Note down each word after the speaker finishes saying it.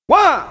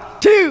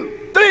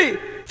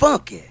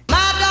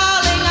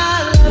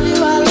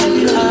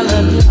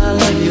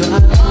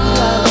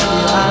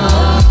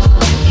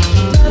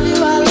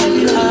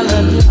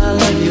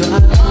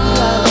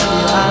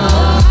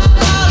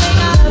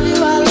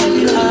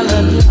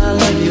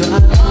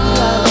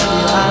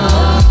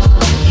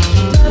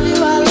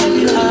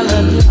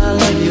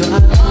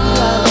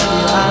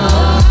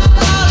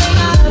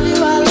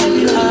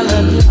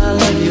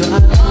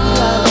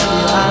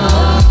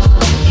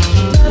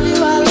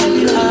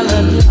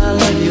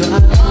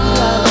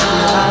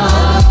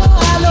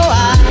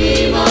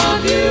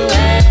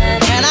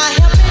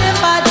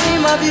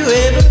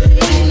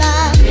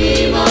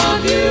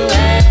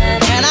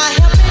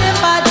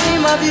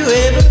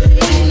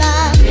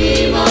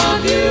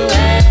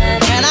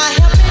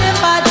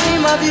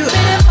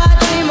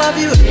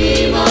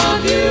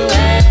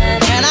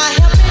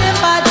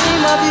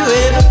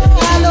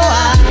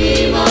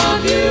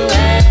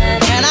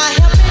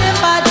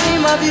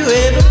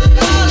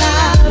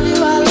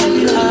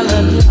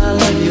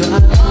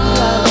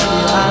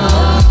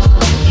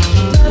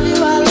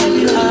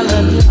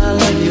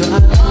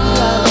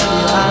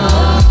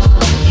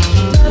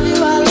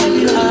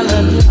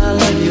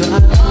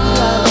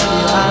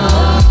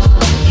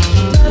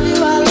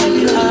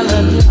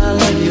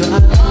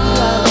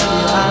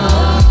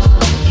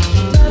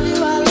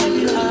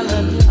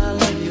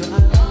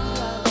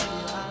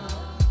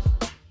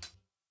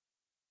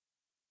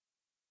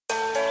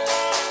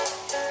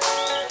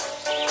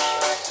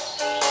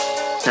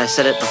I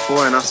said it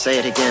before and I'll say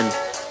it again.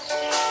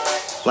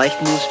 Life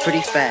moves pretty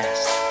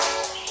fast.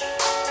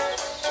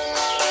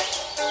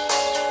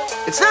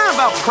 It's not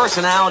about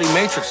personality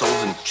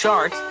matrixels and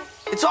charts.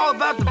 It's all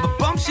about the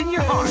bumps in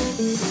your heart.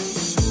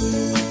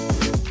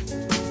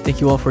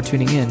 Thank you all for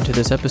tuning in to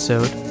this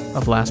episode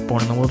of Last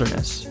Born in the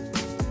Wilderness.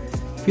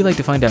 If you'd like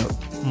to find out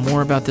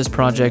more about this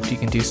project, you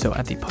can do so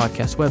at the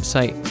podcast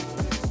website,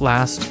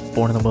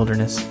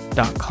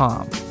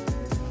 lastborninthewilderness.com.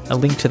 A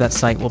link to that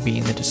site will be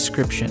in the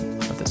description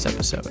of this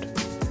episode.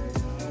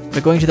 By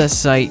going to that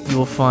site, you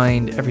will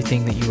find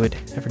everything that you would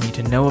ever need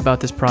to know about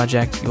this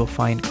project. You will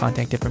find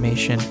contact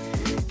information.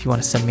 If you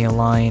want to send me a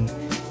line,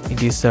 you can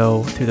do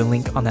so through the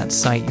link on that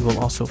site. You will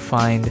also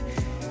find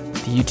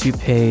the YouTube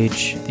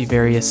page, the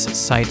various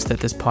sites that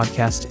this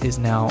podcast is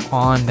now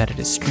on, that it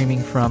is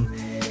streaming from.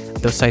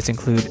 Those sites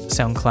include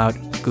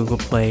SoundCloud, Google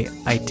Play,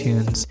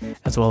 iTunes,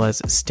 as well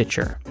as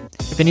Stitcher.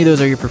 If any of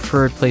those are your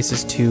preferred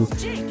places to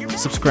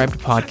subscribe to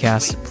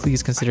podcasts,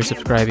 please consider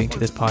subscribing to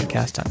this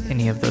podcast on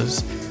any of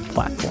those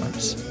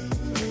platforms.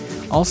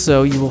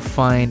 Also, you will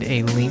find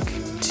a link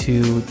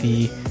to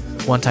the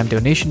one-time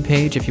donation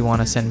page if you want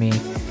to send me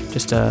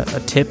just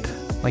a tip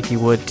like you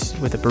would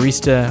with a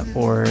barista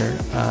or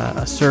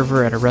a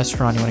server at a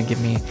restaurant. You want to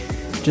give me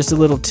just a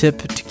little tip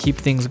to keep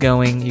things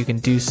going, you can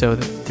do so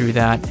through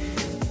that.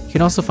 You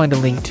can also find a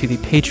link to the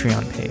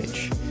Patreon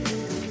page.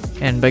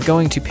 And by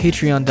going to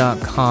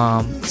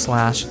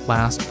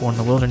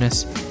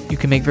patreon.com/lastborninthewilderness, you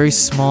can make very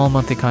small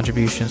monthly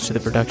contributions to the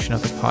production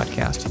of this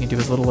podcast. You can do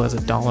as little as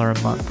 $1 a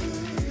month.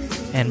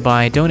 And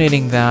by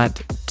donating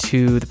that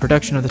to the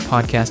production of this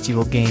podcast, you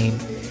will gain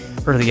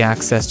early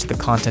access to the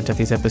content of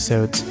these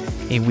episodes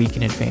a week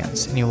in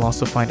advance. And you'll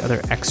also find other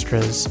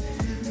extras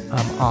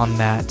on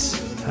that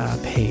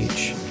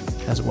page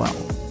as well.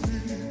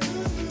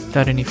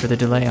 Without any further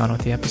delay, on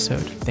with the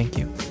episode. Thank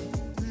you.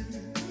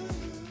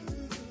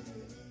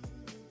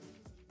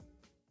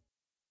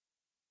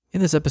 In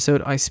this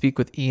episode, I speak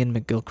with Iain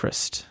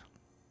McGilchrist.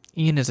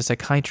 Iain is a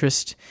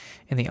psychiatrist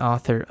and the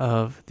author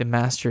of The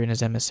Master and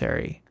His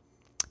Emissary,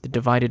 The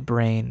Divided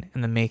Brain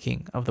and the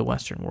Making of the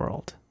Western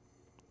World.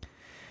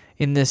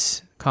 In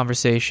this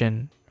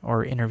conversation,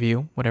 or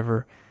interview,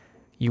 whatever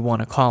you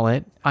want to call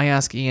it, I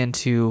ask Iain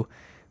to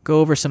go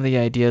over some of the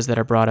ideas that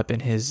are brought up in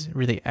his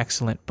really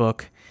excellent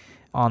book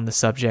on the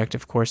subject,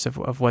 of course,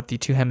 of what the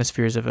two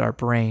hemispheres of our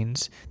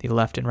brains, the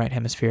left and right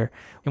hemisphere,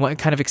 and what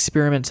kind of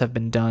experiments have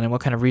been done and what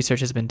kind of research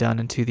has been done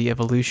into the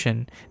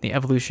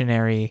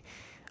evolutionary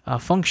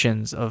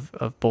functions of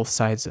both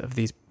sides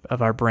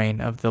of our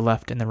brain, of the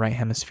left and the right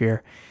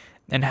hemisphere,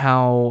 and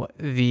how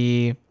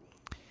the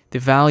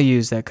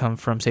values that come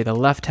from, say, the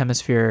left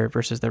hemisphere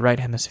versus the right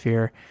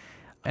hemisphere,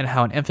 and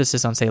how an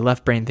emphasis on, say,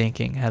 left brain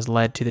thinking has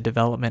led to the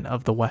development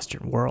of the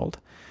Western world,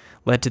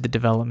 led to the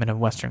development of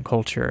Western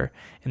culture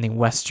and the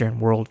Western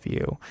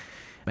worldview,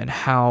 and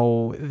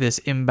how this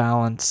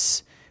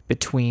imbalance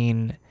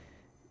between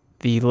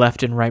the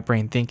left and right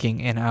brain thinking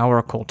in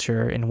our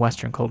culture, in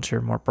Western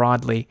culture more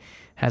broadly,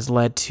 has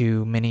led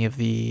to many of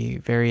the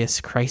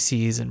various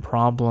crises and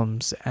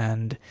problems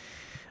and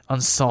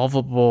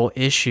unsolvable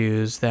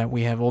issues that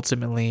we have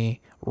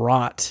ultimately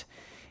wrought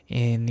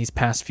in these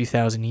past few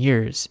thousand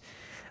years,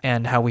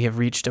 and how we have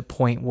reached a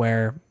point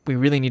where we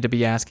really need to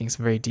be asking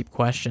some very deep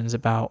questions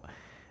about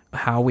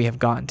how we have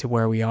gotten to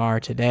where we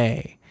are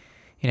today.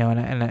 You know,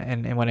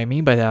 and what I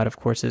mean by that, of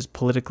course, is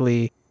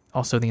politically,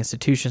 also the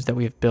institutions that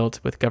we have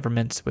built with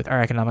governments, with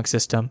our economic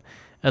system,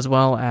 as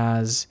well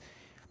as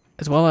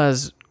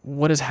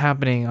what is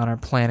happening on our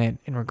planet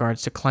in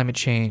regards to climate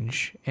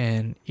change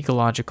and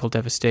ecological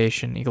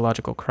devastation,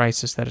 ecological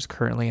crisis that is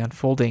currently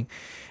unfolding,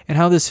 and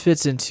how this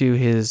fits into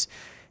his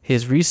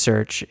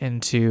research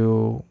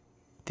into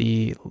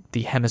the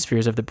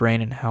hemispheres of the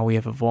brain and how we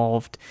have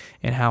evolved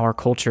and how our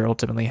culture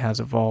ultimately has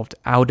evolved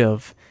out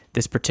of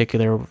this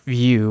particular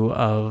view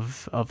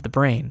of the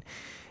brain.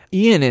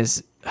 Ian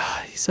is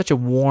he's such a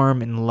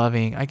warm and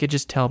loving. I could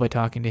just tell by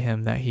talking to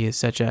him that he is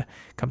such a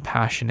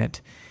compassionate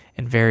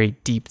and very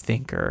deep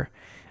thinker.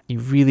 He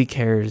really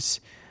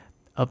cares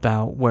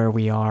about where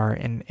we are,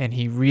 and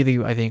he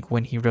really, I think,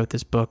 when he wrote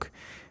this book,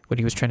 what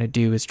he was trying to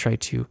do is try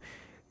to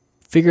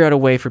figure out a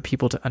way for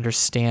people to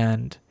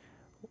understand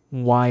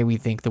why we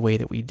think the way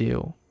that we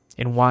do,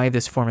 and why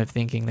this form of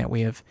thinking that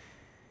we have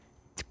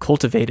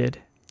cultivated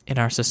in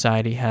our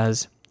society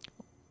has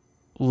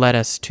led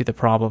us to the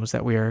problems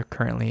that we are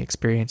currently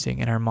experiencing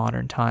in our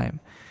modern time.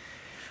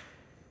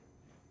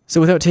 So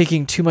without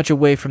taking too much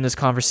away from this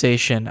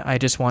conversation, I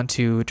just want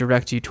to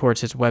direct you towards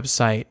his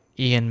website,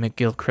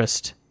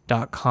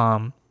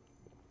 ianmcgilchrist.com.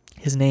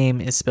 His name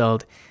is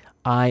spelled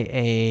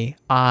I-A-I-N.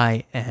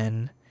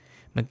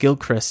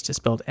 McGilchrist is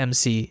spelled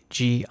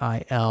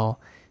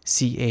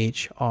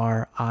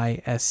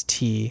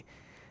M-C-G-I-L-C-H-R-I-S-T.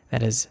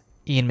 That is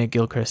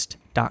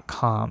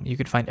ianmcgilchrist.com. You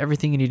can find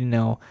everything you need to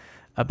know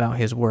about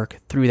his work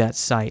through that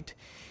site.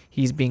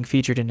 He's being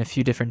featured in a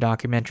few different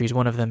documentaries,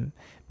 one of them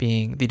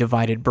being The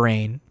Divided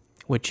Brain,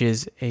 which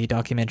is a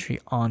documentary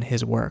on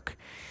his work.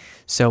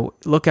 So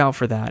look out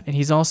for that. And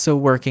he's also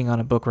working on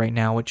a book right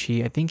now, which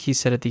I think he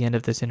said at the end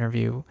of this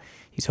interview,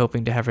 he's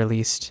hoping to have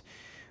released,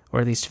 or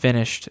at least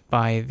finished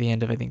by the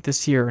end of, I think,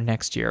 this year or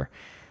next year.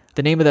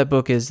 The name of that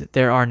book is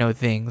There Are No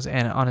Things,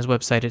 and on his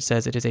website it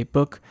says it is a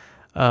book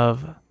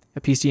of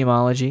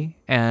epistemology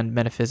and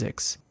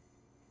metaphysics.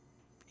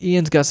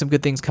 Ian's got some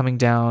good things coming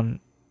down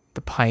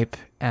the pipe,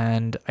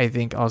 and I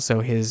think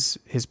also his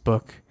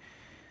book,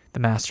 The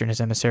Master and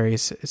His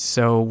Emissaries, is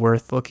so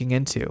worth looking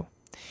into.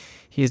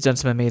 He has done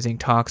some amazing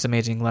talks,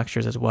 amazing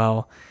lectures as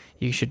well.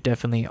 You should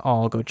definitely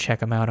all go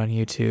check him out on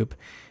YouTube.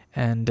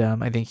 And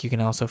I think you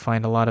can also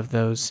find a lot of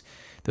those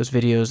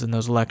videos and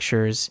those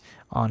lectures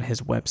on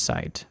his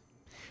website.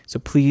 So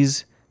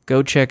please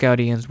go check out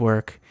Ian's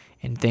work,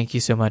 and thank you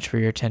so much for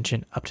your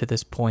attention up to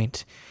this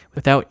point.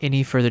 Without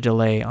any further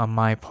delay on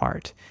my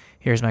part,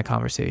 here's my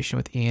conversation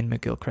with Ian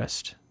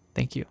McGilchrist.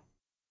 Thank you.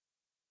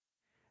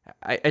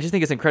 I just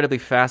think it's incredibly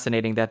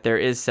fascinating that there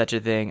is such a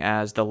thing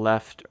as the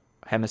left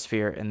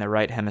hemisphere and the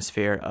right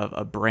hemisphere of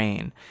a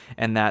brain,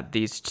 and that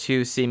these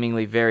two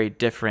seemingly very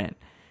different,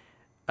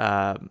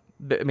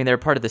 they're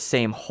part of the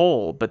same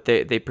whole, but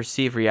they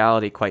perceive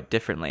reality quite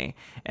differently,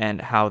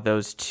 and how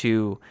those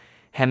two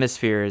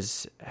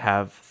hemispheres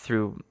have,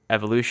 through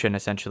evolution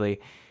essentially,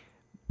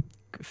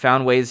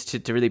 found ways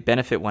to really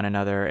benefit one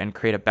another and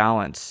create a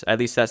balance. At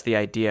least that's the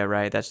idea,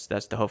 right? That's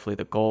hopefully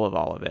the goal of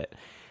all of it.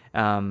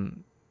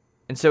 And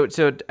so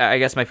I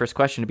guess my first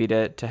question would be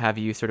to have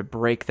you sort of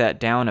break that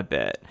down a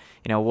bit.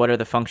 What are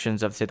the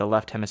functions of, say, the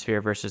left hemisphere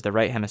versus the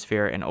right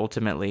hemisphere, and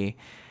ultimately,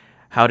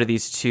 how do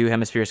these two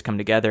hemispheres come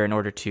together in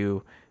order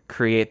to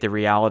create the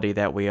reality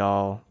that we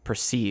all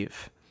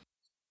perceive?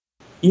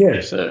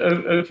 Yes.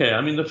 Okay. I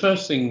mean, the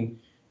first thing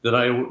that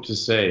I ought to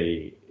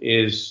say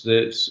is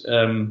that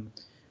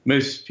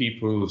most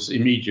people's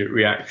immediate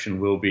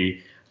reaction will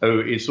be, oh,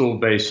 it's all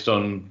based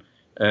on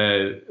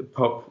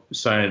pop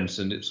science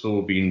and it's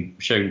all been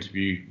shown to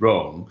be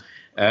wrong.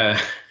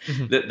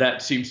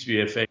 That seems to be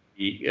a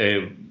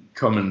fairly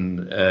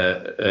common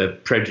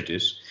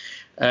prejudice.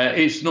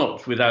 It's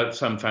not without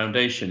some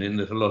foundation in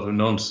that a lot of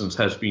nonsense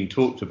has been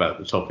talked about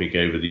the topic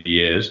over the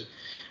years.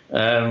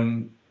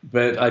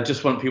 But I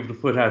just want people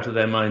to put out of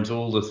their minds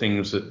all the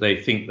things that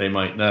they think they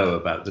might know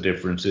about the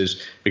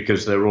differences,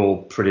 because they're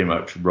all pretty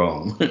much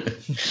wrong. Okay.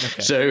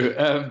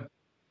 So,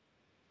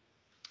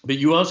 but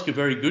you ask a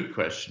very good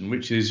question,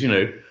 which is,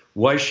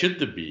 why should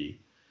there be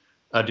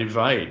a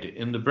divide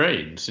in the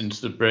brain,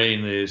 since the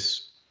brain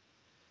is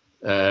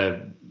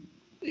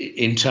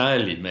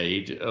entirely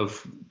made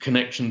of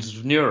connections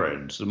of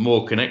neurons? The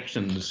more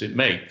connections it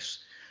makes,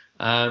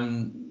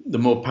 the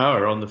more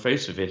power on the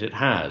face of it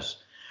has.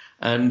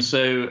 And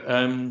so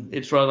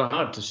it's rather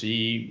hard to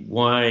see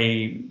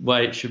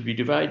why it should be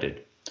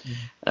divided.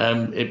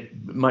 It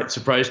might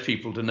surprise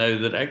people to know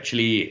that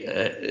actually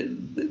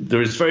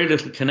there is very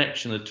little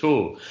connection at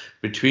all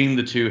between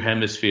the two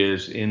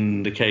hemispheres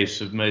in the case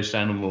of most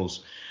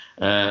animals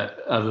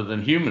other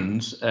than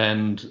humans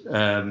and,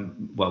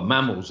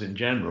 mammals in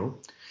general.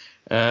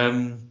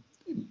 There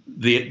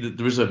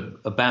is a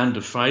band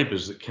of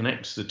fibers that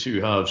connects the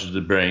two halves of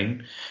the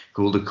brain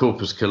called the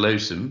corpus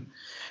callosum,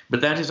 but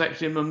that is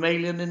actually a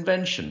mammalian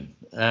invention.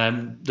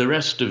 The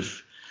rest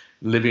of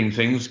living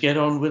things get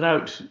on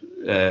without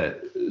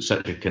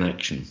such a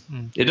connection.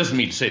 It doesn't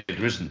mean to say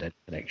there isn't any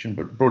connection,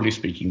 but broadly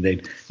speaking,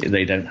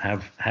 they don't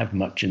have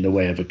much in the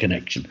way of a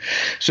connection.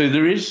 So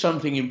there is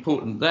something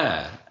important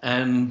there.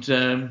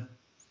 And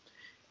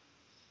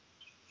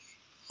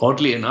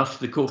oddly enough,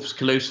 the corpus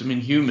callosum in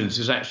humans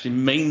is actually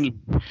mainly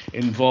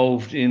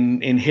involved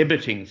in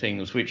inhibiting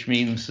things, which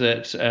means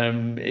that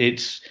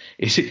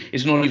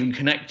it's not even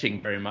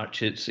connecting very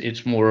much.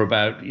 It's more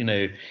about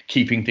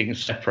keeping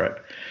things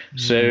separate.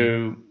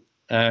 So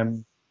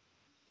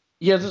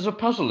there's a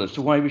puzzle as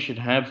to why we should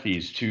have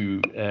these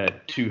two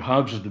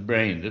halves of the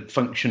brain that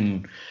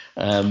function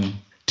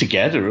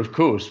together, of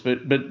course,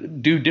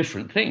 but do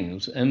different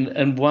things,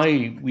 and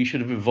why we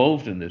should have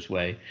evolved in this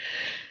way.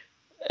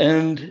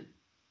 And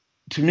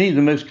to me,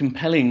 the most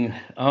compelling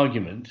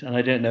argument, and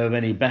I don't know of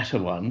any better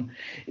one,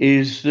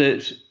 is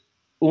that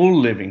all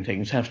living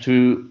things have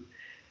to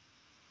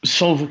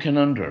solve a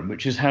conundrum,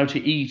 which is how to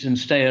eat and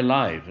stay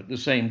alive at the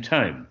same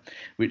time,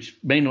 which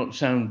may not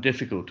sound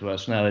difficult to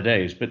us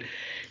nowadays. But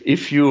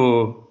if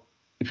you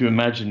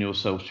imagine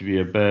yourself to be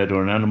a bird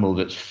or an animal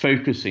that's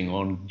focusing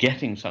on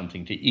getting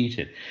something to eat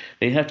it,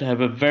 they have to have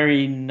a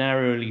very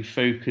narrowly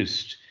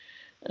focused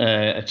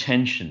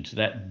attention to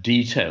that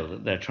detail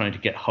that they're trying to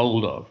get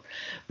hold of.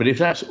 But if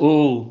that's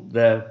all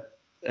they're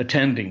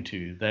attending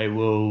to, they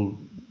will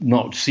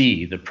not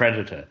see the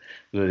predator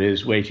that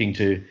is waiting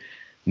to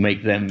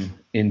make them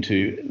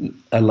into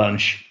a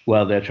lunch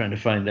while they're trying to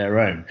find their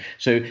own.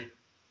 So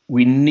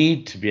we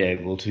need to be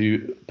able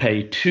to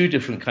pay two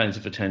different kinds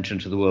of attention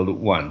to the world at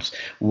once.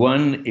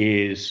 One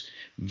is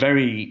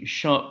very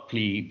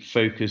sharply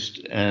focused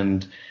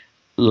and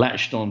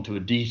latched onto a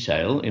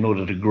detail in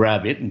order to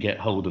grab it and get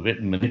hold of it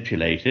and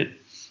manipulate it.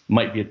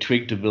 Might be a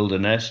twig to build a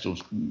nest, or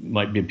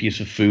might be a piece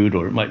of food,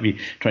 or it might be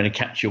trying to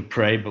catch your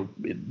prey, but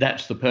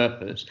that's the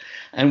purpose.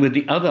 And with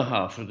the other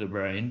half of the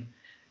brain,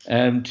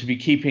 to be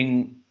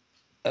keeping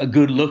a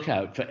good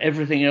lookout for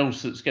everything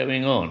else that's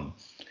going on.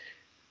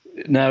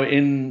 Now,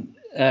 in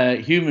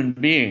human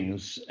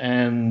beings,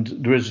 and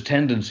there is a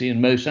tendency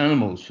in most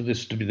animals for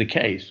this to be the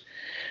case,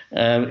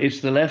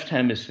 it's the left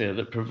hemisphere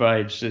that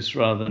provides this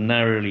rather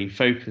narrowly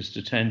focused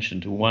attention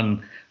to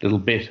one little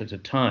bit at a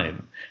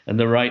time, and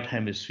the right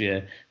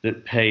hemisphere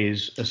that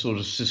pays a sort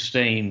of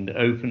sustained,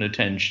 open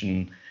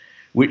attention,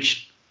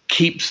 which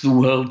keeps the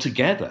world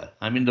together.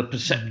 I mean, the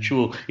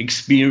perceptual,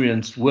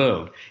 experienced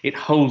world, it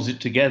holds it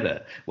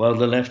together, while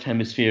the left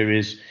hemisphere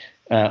is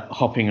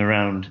hopping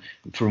around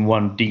from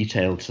one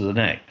detail to the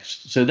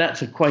next. So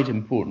that's a quite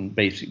important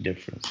basic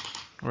difference.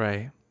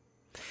 Right.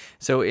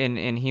 So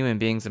in human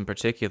beings in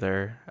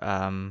particular,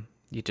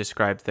 you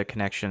described the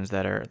connections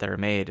that are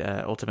made.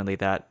 Ultimately,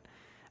 that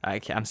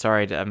I'm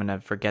sorry, I'm going to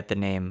forget the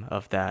name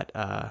of that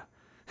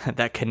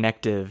that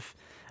connective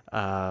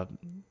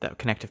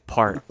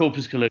part.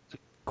 Corpus callosum.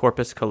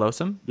 Corpus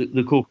callosum.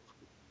 The corpus.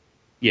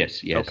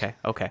 Yes. Okay.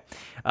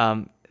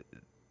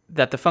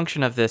 That the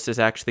function of this is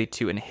actually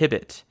to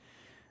inhibit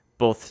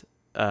both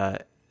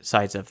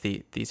sides of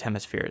these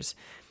hemispheres.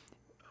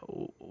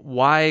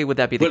 Why would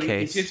that be the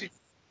case?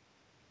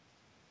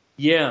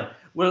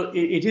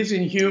 It is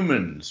in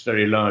humans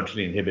very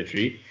largely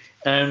inhibitory.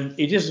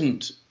 It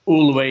isn't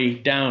all the way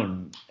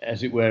down,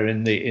 as it were,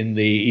 in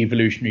the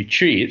evolutionary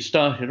tree. It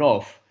started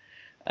off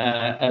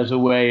as a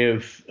way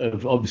of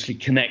obviously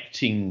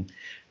connecting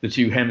the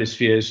two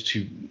hemispheres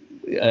to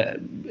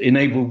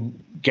enable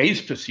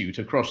gaze pursuit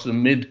across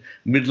the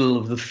middle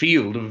of the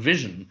field of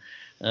vision.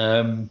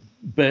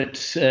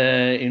 But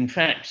in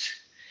fact,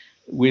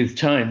 with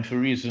time, for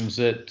reasons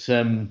that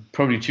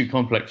probably too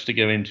complex to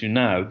go into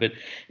now, but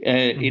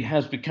it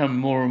has become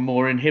more and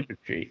more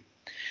inhibitory.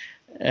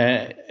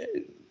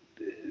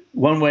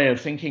 One way of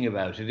thinking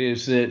about it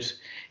is that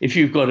if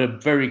you've got a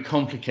very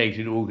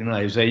complicated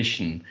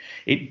organization,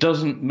 it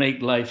doesn't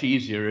make life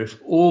easier if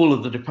all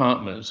of the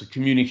departments are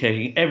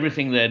communicating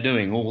everything they're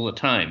doing all the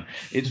time.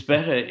 It's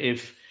better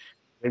if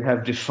they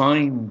have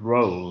defined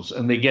roles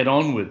and they get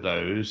on with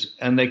those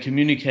and they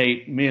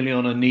communicate merely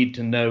on a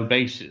need-to-know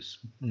basis.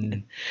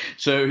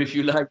 So if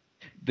you like,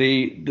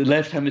 the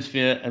left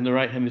hemisphere and the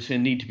right hemisphere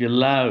need to be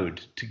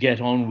allowed to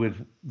get on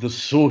with the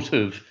sort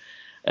of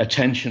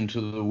attention to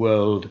the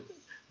world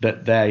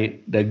that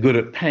they're good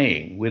at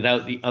paying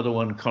without the other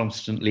one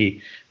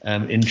constantly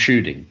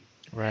intruding.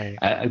 Right.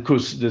 Of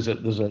course, there's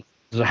a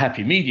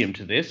happy medium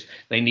to this.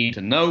 They need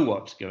to know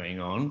what's going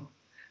on,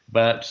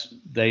 but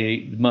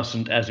they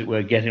mustn't, as it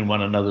were, get in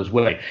one another's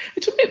way.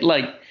 It's a bit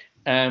like,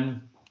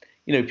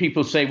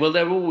 people say, well,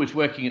 they're always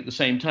working at the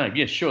same time.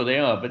 Yes, sure, they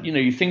are. But,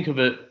 you think of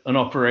an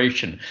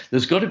operation.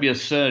 There's got to be a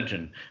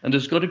surgeon and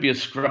there's got to be a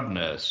scrub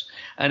nurse.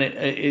 And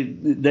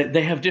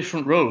they have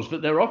different roles,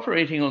 but they're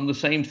operating on the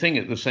same thing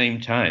at the same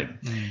time.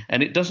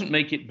 And it doesn't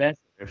make it better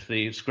if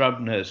the scrub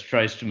nurse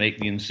tries to make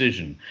the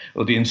incision,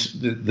 or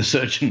the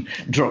surgeon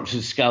drops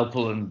his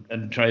scalpel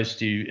and tries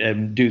to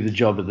do the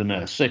job of the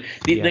nurse. So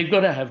they've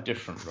got to have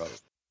different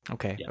roles.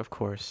 Okay, yeah. Of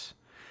course.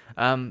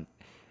 Kind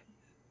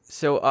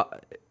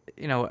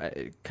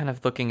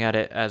of looking at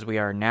it as we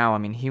are now, I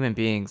mean, human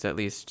beings, at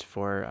least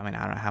for, I don't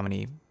know how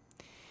many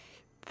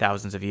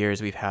thousands of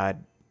years we've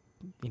had,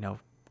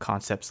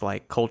 concepts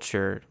like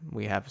culture,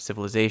 we have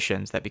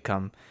civilizations that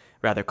become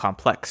rather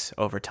complex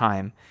over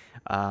time.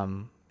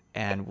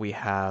 And we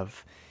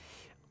have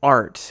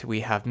art,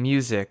 we have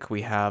music,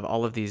 we have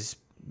all of these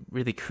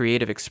really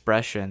creative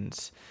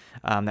expressions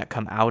that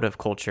come out of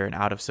culture and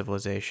out of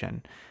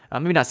civilization.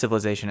 Maybe not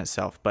civilization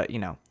itself, but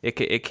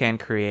it can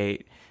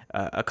create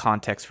a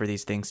context for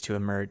these things to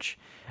emerge.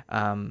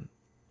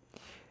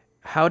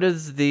 How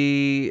does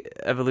the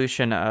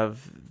evolution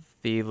of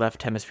the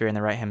left hemisphere and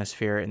the right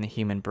hemisphere in the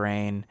human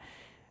brain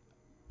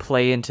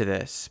play into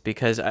this?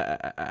 Because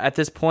at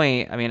this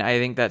point, I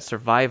think that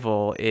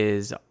survival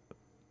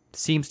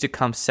seems to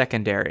come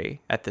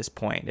secondary at this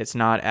point. It's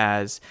not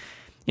as,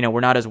 we're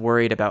not as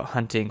worried about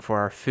hunting for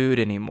our food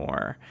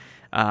anymore.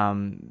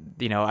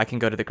 I can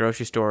go to the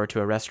grocery store or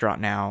to a restaurant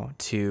now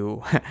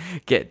to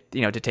get,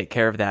 to take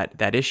care of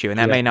that issue. And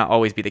that may not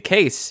always be the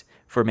case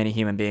for many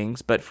human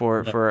beings, but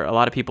for a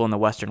lot of people in the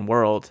Western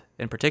world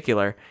in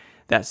particular,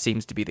 that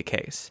seems to be the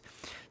case.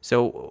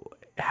 So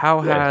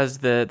how has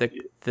the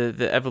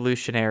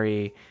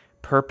evolutionary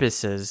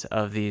purposes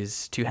of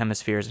these two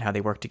hemispheres and how they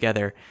work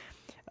together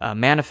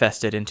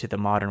manifested into the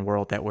modern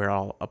world that we're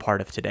all a part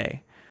of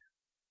today?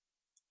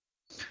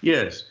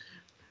 Yes.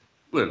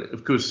 Well,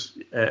 of course,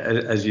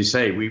 as you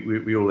say,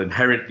 we all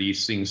inherit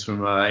these things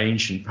from our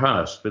ancient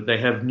past, but they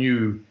have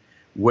new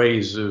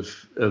ways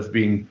of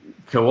being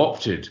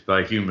co-opted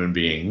by human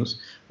beings.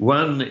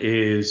 One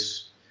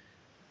is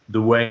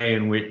the way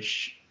in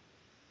which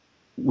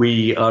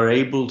we are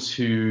able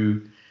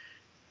to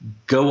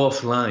go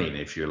offline,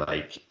 if you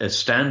like,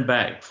 stand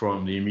back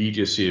from the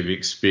immediacy of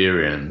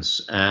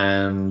experience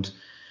and,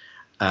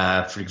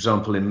 for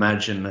example,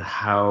 imagine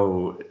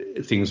how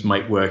things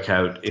might work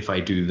out if I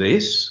do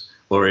this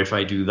or if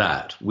I do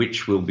that,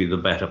 which will be the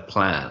better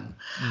plan.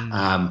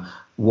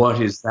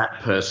 What is that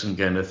person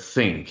going to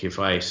think if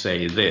I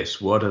say this?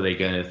 What are they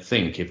going to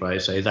think if I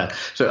say that?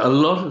 So a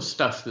lot of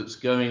stuff that's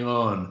going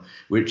on,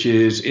 which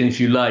is, if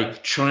you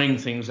like, trying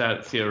things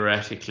out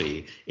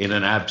theoretically in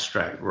an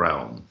abstract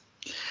realm.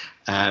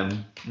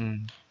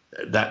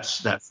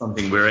 That's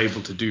something we're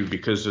able to do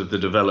because of the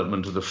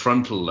development of the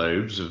frontal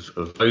lobes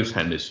of both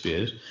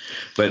hemispheres.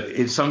 But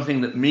it's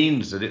something that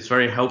means that it's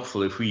very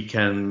helpful if we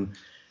can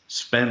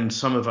spend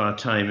some of our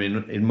time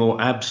in more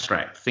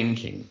abstract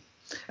thinking.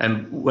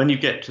 And when you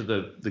get to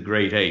the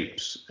great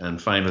apes,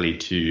 and finally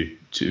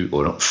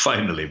or not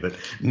finally, but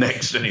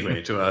next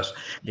anyway to us,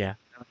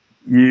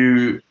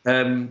 you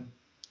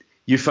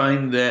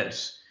find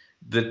that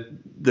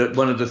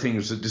one of the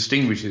things that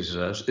distinguishes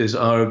us is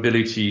our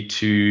ability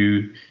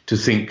to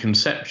think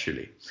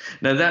conceptually.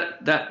 Now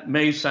that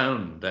may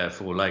sound,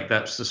 therefore, like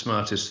that's the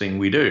smartest thing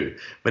we do,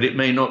 but it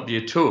may not be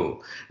at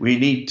all. We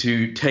need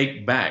to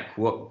take back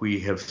what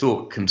we have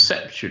thought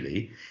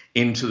conceptually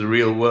into the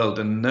real world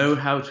and know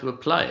how to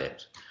apply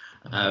it.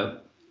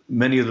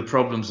 Many of the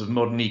problems of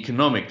modern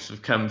economics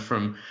have come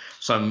from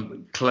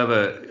some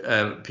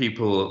clever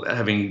people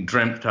having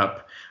dreamt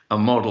up a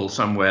model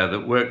somewhere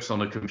that works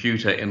on a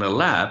computer in a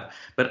lab,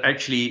 but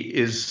actually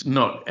is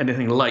not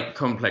anything like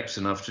complex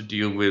enough to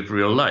deal with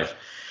real life.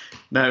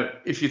 Now,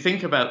 if you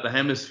think about the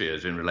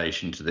hemispheres in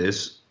relation to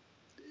this,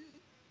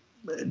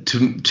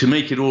 to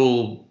make it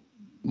all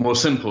more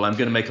simple, I'm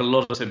going to make a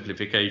lot of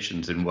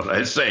simplifications in what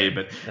I say,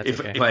 but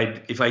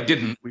if I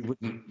didn't, we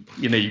wouldn't,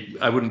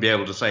 I wouldn't be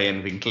able to say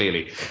anything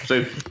clearly.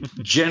 So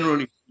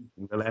generally,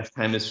 the left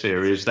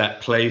hemisphere is that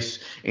place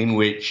in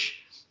which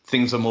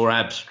things are more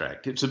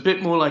abstract. It's a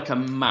bit more like a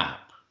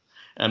map.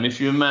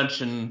 If you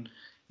imagine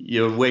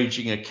you're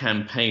waging a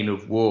campaign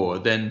of war,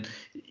 then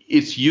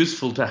it's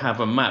useful to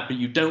have a map, but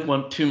you don't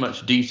want too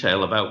much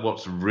detail about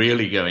what's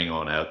really going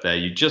on out there.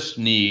 You just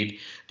need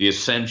the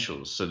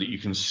essentials so that you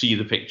can see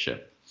the picture.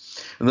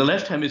 And the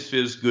left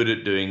hemisphere is good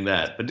at doing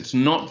that, but it's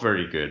not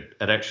very good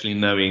at actually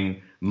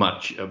knowing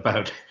much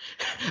about,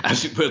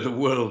 as it were, the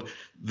world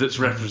that's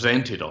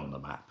represented on the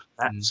map.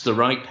 That's the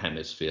right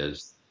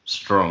hemisphere's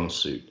strong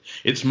suit.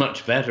 It's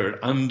much better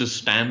at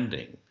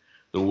understanding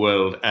the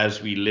world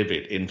as we live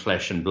it in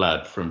flesh and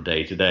blood from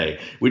day to day,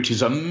 which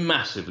is a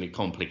massively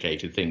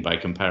complicated thing by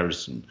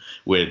comparison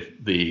with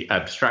the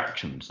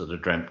abstractions that are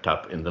dreamt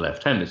up in the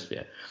left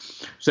hemisphere.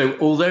 So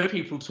although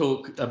people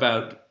talk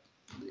about,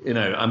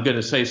 I'm going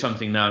to say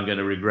something now I'm going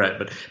to regret,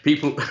 but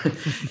people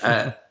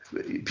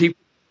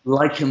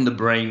liken the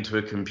brain to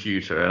a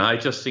computer, and I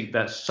just think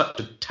that's such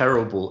a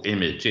terrible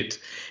image.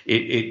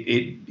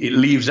 It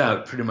leaves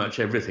out pretty much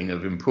everything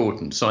of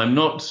importance. So I'm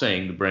not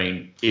saying the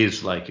brain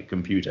is like a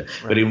computer,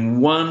 but in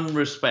one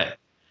respect,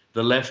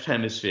 the left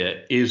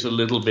hemisphere is a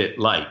little bit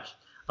like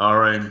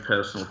our own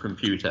personal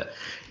computer.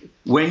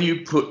 When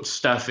you put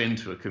stuff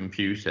into a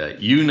computer,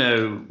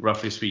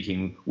 roughly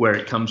speaking, where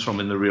it comes from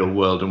in the real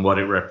world and what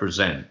it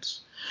represents.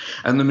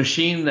 And the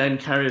machine then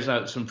carries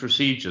out some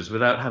procedures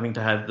without having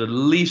to have the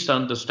least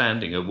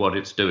understanding of what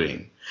it's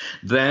doing.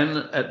 Then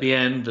at the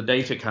end, the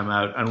data come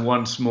out, and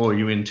once more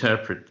you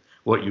interpret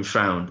what you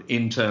found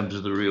in terms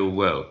of the real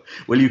world.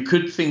 Well, you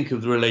could think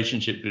of the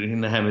relationship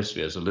between the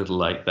hemispheres a little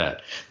like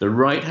that. The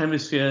right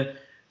hemisphere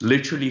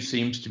literally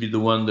seems to be the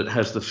one that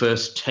has the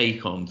first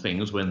take on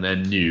things when they're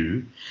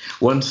new.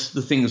 Once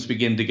the things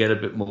begin to get a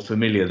bit more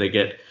familiar, they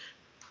get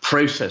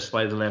processed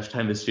by the left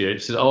hemisphere.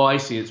 It says, oh, I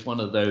see, it's one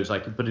of those. I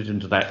can put it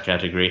into that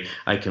category.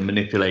 I can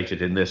manipulate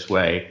it in this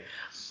way.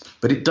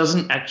 But it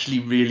doesn't actually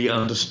really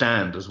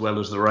understand, as well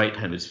as the right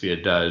hemisphere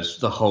does,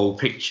 the whole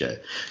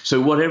picture. So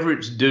whatever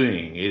it's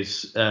doing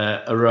is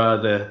a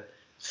rather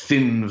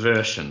thin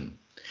version.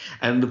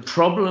 And the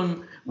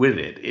problem with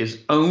it is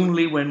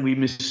only when we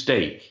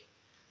mistake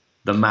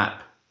the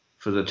map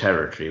for the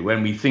territory,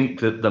 when we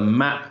think that the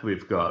map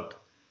we've got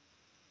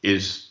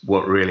is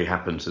what really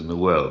happens in the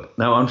world.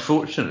 Now,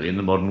 unfortunately, in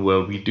the modern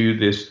world, we do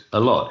this a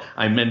lot.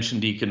 I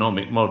mentioned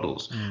economic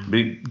models,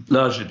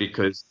 largely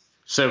because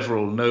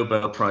several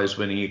Nobel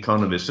Prize-winning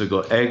economists have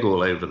got egg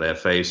all over their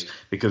face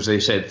because they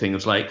said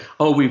things like,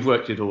 oh, we've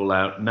worked it all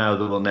out, now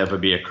there will never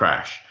be a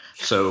crash.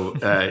 So,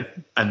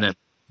 and then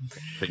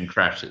thing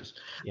crashes.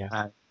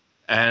 Yeah.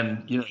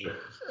 And, you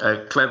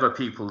know, clever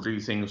people do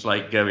things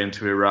like go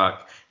into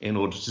Iraq in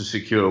order to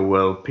secure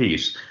world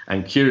peace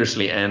and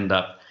curiously end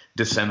up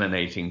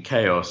disseminating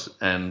chaos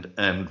and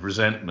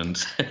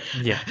resentment.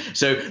 Yeah.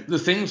 So the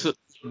things that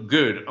look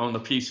good on a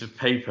piece of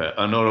paper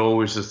are not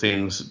always the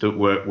things that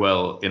work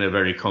well in a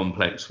very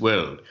complex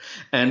world.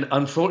 And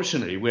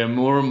unfortunately, we're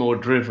more and more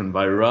driven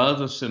by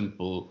rather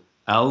simple,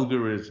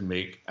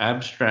 algorithmic,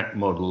 abstract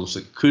models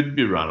that could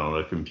be run on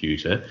a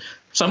computer,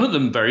 some of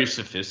them very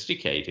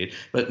sophisticated,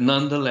 but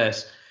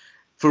nonetheless,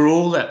 for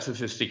all that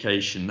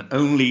sophistication,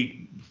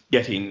 only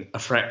getting a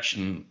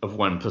fraction of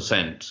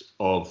 1%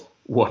 of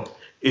what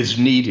is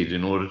needed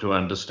in order to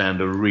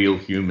understand a real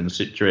human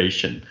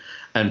situation.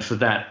 And for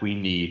that, we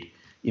need,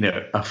 you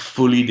know, a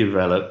fully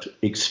developed,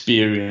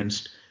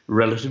 experienced,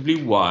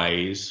 relatively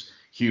wise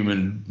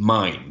human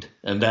mind.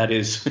 And that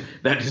is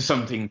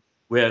something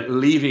we're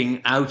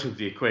leaving out of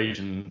the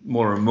equation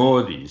more and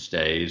more these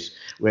days.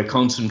 We're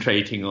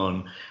concentrating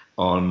on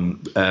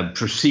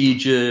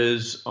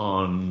procedures,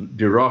 on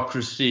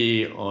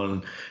bureaucracy,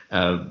 on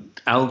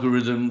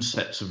algorithms,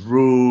 sets of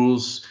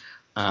rules.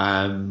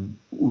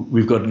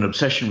 We've got an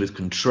obsession with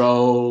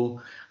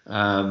control.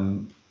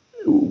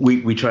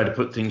 We try to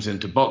put things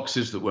into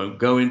boxes that won't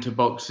go into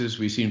boxes.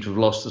 We seem to have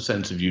lost the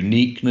sense of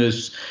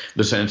uniqueness,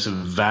 the sense of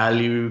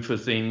value for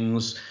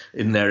things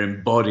in their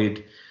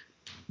embodied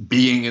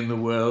being in the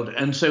world.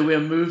 And so we're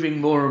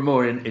moving more and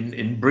more,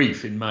 in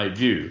brief, in my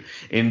view,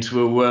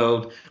 into a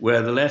world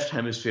where the left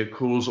hemisphere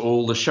calls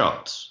all the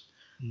shots.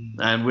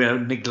 And we're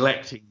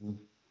neglecting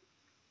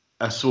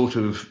a sort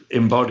of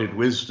embodied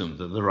wisdom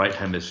that the right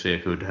hemisphere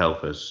could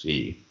help us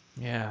see.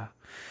 Yeah.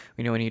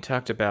 You know, when you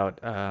talked about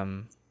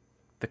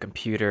the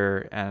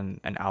computer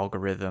and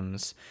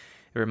algorithms,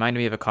 it reminded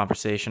me of a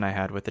conversation I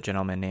had with a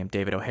gentleman named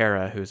David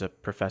O'Hara, who's a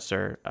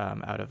professor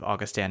out of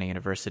Augustana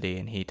University,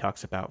 and he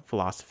talks about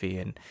philosophy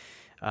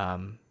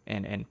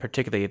and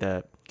particularly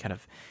the kind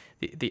of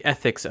the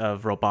ethics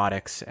of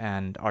robotics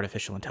and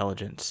artificial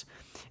intelligence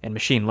and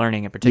machine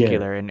learning in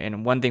particular. Yeah.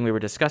 And one thing we were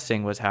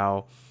discussing was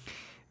how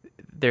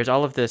there's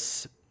all of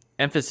this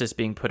emphasis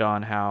being put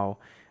on how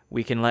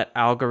we can let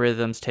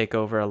algorithms take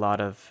over a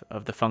lot of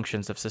the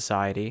functions of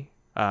society.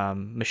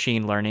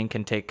 Machine learning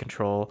can take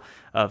control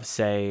of,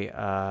 say,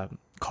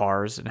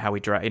 cars and how we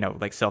drive, you know,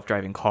 like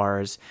self-driving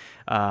cars.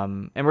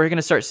 And we're going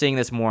to start seeing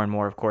this more and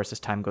more, of course, as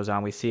time goes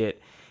on. We see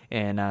it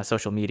in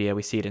social media.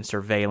 We see it in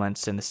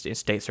surveillance, in the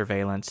state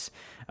surveillance.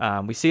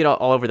 We see it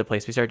all over the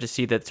place. We start to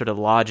see that sort of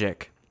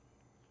logic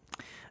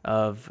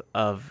of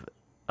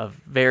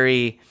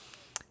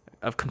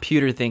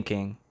computer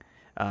thinking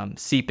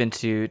seep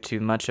into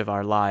much of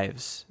our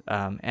lives.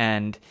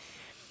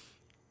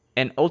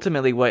 And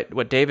ultimately,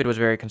 what David was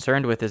very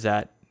concerned with is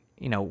that,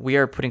 you know, we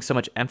are putting so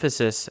much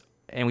emphasis,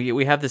 and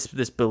we have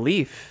this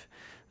belief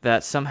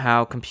that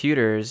somehow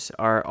computers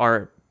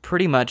are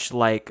pretty much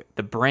like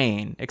the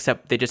brain,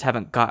 except they just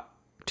haven't got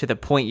to the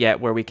point yet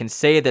where we can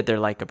say that they're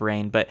like a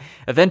brain. But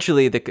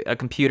eventually, a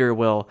computer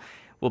will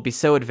be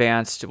so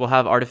advanced, will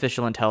have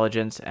artificial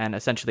intelligence, and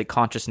essentially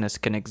consciousness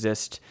can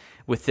exist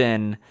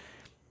within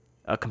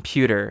a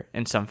computer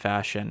in some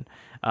fashion.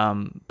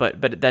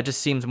 But that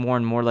just seems more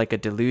and more like a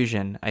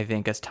delusion, I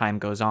think, as time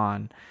goes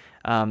on.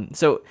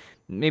 So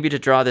maybe to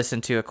draw this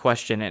into a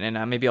question,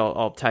 and maybe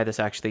I'll tie this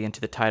actually into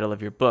the title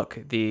of your book.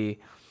 The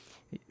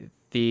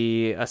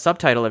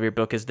subtitle of your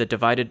book is The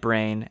Divided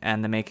Brain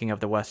and the Making of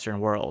the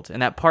Western World.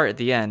 And that part at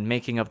the end,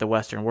 Making of the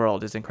Western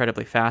World, is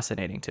incredibly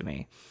fascinating to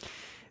me.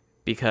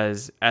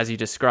 Because as you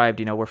described,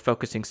 you know, we're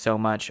focusing so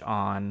much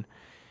on,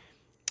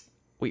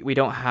 we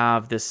don't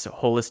have this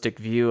holistic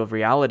view of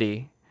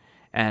reality.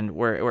 And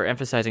we're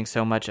emphasizing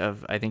so much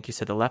of, I think you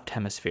said, the left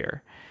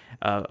hemisphere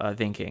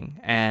thinking.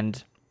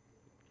 And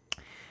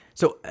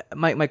so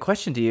my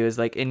question to you is,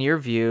 like, in your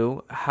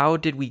view, how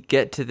did we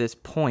get to this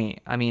point?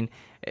 I mean,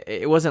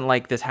 it wasn't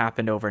like this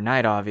happened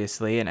overnight,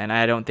 obviously, and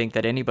I don't think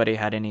that anybody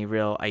had any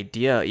real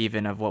idea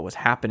even of what was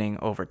happening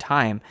over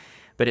time.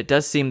 But it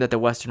does seem that the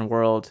Western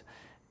world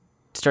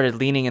started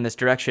leaning in this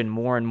direction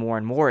more and more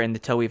and more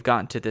until we've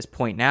gotten to this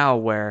point now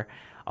where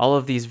all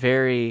of these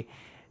very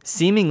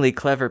seemingly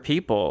clever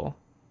people,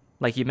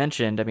 like you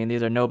mentioned, I mean,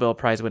 these are Nobel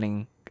Prize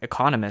winning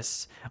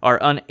economists, are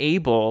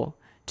unable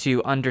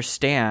to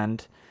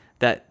understand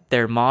that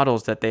their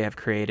models that they have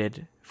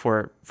created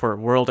for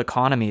world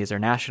economies or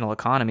national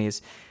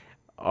economies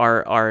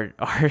are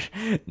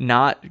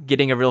not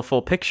getting a real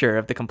full picture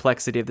of the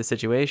complexity of the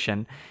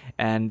situation,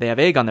 and they have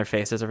egg on their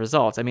face as a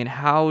result. I mean,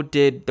 how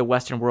did the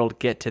Western world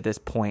get to this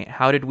point?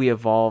 How did we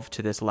evolve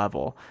to this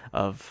level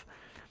of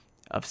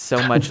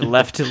so much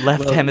left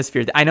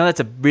hemisphere? I know that's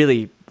a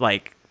really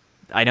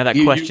I know that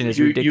question is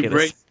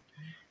ridiculous.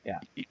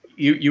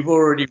 You've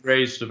already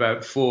raised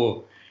about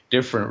 4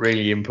 different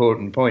really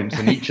important points,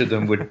 and each of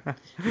them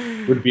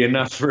would be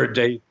enough for a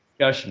day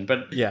discussion.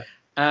 But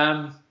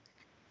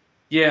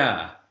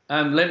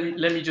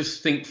let me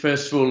just think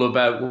first of all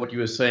about what you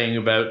were saying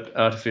about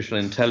artificial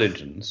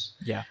intelligence.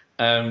 Yeah.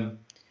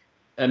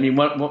 I mean,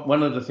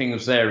 one of the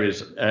things there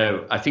is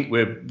I think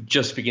we're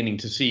just beginning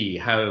to see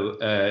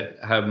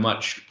how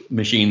much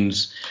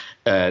machines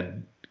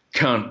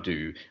can't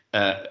do.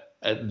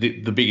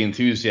 The big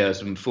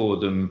enthusiasm for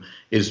them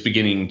is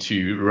beginning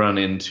to run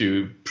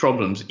into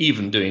problems,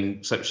 even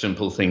doing such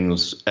simple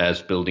things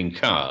as building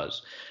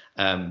cars.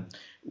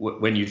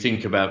 When you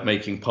think about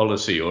making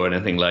policy or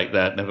anything like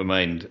that, never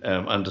mind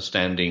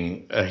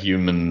understanding a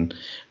human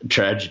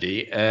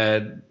tragedy,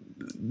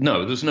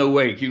 no, there's no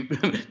way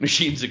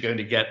machines are going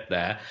to get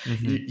there.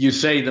 Mm-hmm. You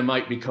say there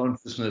might be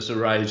consciousness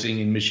arising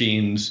in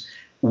machines.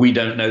 We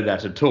don't know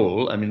that at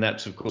all. I mean,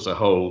 that's, of course, a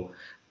whole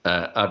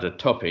other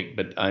topic,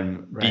 but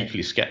I'm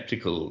deeply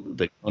skeptical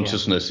that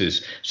consciousness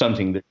is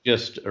something that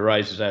just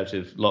arises out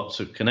of lots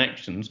of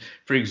connections.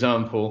 For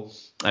example,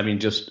 I mean,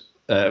 just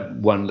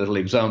one little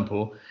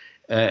example.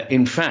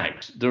 In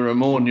fact, there are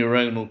more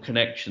neuronal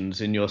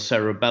connections in your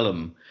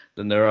cerebellum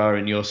than there are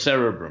in your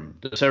cerebrum.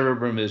 The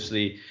cerebrum is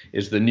the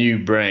new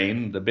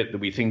brain, the bit that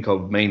we think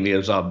of mainly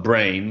as our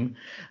brain.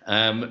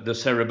 The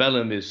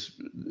cerebellum is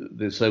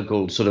the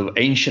so-called sort of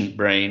ancient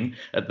brain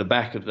at the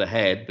back of the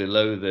head,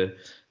 below the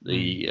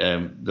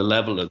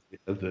level of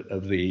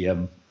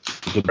the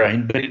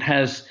brain, but it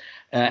has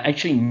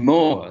actually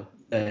more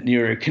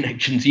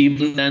neuroconnections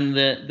even than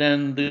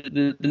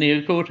the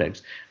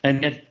neocortex,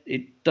 and yet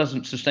it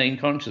doesn't sustain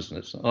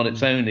consciousness on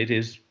its own. It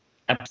is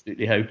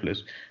absolutely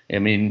hopeless. I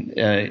mean,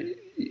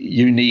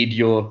 you need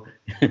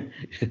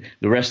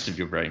the rest of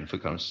your brain for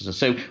consciousness.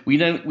 So we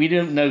don't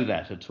know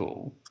that at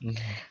all.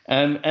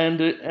 Mm-hmm.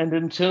 And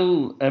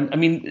until I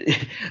mean,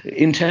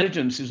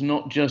 intelligence is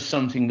not just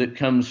something that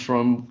comes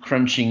from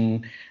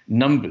crunching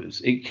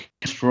numbers. It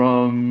comes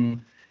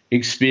from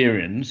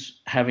experience,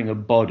 having a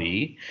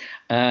body.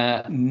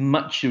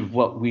 Much of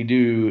what we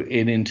do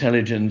in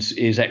intelligence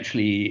is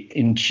actually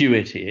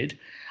intuited,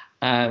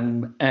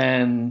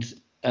 and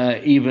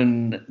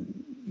even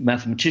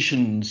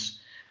mathematicians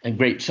and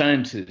great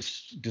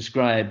scientists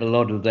describe a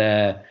lot of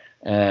their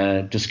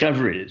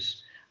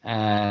discoveries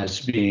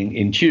as being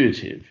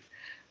intuitive.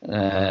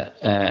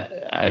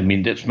 I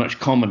mean, that's much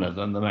commoner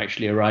than them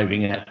actually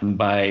arriving at them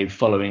by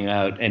following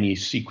out any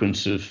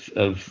sequence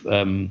of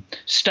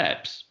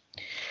steps.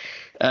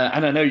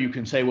 And I know you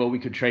can say, well, we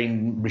could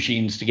train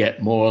machines to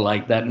get more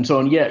like that and so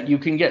on. Yeah, you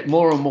can get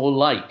more and more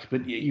like,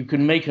 but you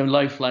can make a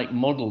lifelike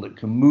model that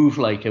can move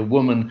like a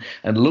woman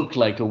and look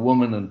like a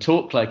woman and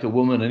talk like a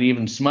woman and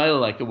even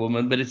smile like a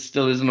woman, but it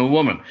still isn't a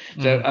woman.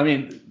 Mm. So, I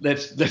mean,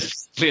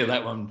 let's clear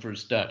that one for a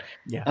start.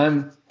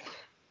 Yeah.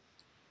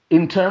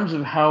 In terms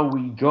of how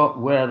we got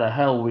where the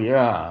hell we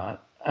are,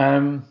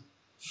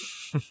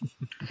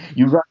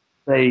 you rightly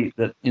say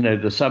that, you know,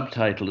 the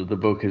subtitle of the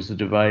book is The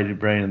Divided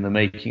Brain and the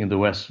Making of the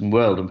Western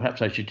World. And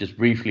perhaps I should just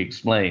briefly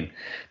explain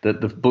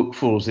that the book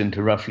falls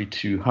into roughly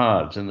 2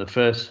 halves. In the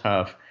first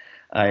half,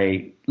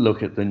 I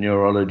look at the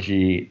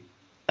neurology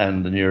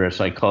and the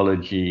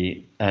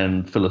neuropsychology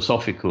and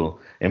philosophical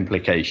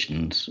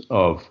implications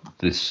of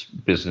this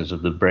business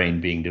of the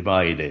brain being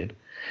divided.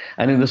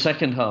 And in the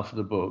second half of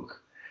the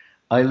book,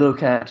 I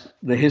look at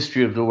the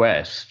history of the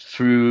West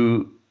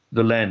through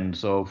the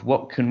lens of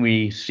what can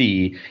we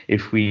see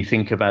if we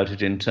think about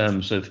it in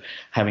terms of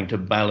having to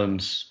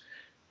balance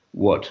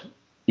what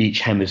each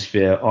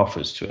hemisphere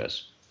offers to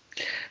us.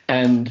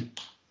 And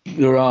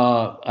there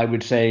are, I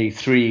would say,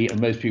 3,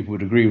 and most people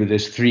would agree with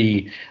this,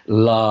 3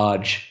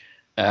 large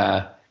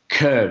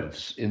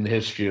curves in the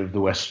history of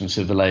the Western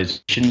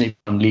civilization.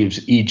 One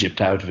leaves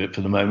Egypt out of it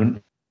for the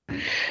moment,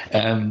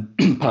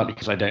 partly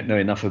because I don't know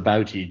enough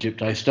about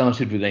Egypt. I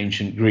started with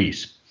ancient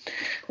Greece.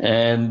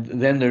 And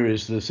then there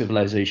is the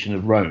civilization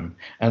of Rome.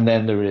 And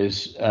then there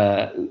is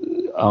our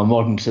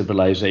modern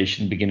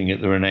civilization beginning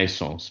at the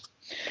Renaissance.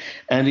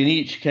 And in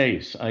each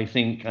case, I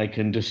think I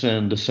can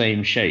discern the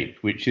same shape,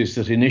 which is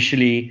that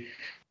initially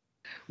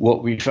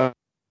what we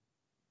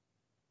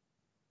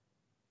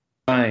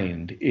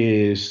find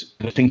is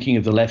the thinking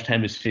of the left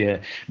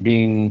hemisphere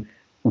being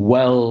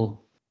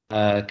well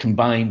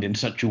combined in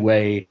such a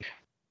way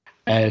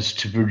as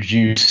to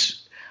produce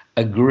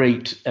a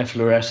great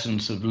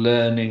efflorescence of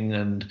learning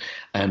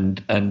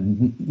and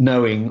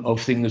knowing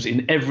of things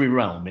in every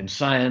realm, in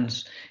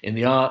science, in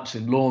the arts,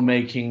 in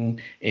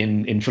lawmaking,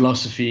 in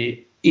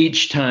philosophy.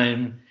 Each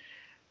time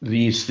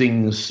these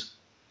things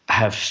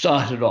have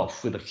started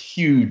off with a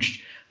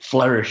huge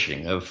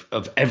flourishing of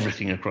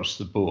everything across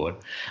the board.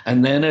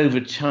 And then over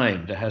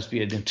time, there has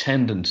been a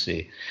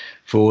tendency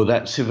for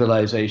that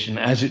civilization,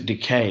 as it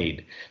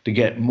decayed, to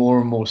get more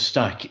and more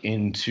stuck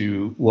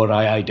into what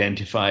I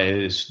identify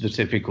as the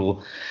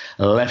typical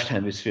left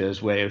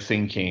hemisphere's way of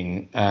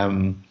thinking,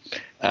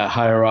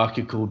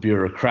 hierarchical,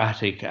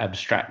 bureaucratic,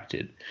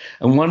 abstracted.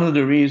 And one of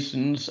the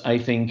reasons, I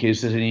think,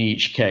 is that in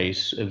each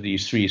case of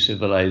these three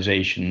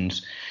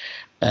civilizations,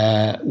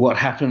 what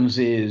happens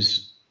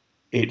is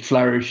it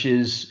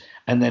flourishes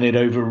and then it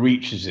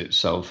overreaches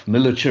itself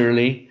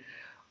militarily,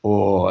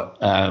 or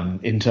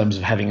in terms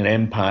of having an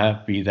empire,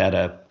 be that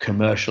a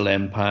commercial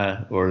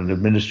empire or an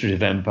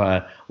administrative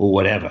empire or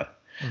whatever.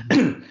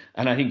 Mm-hmm.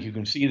 And I think you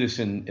can see this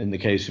in the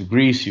case of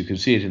Greece, you can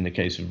see it in the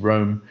case of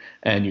Rome,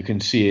 and you can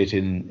see it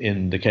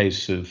in the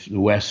case of the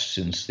West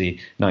since the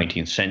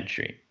 19th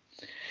century.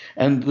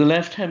 And the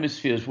left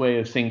hemisphere's way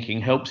of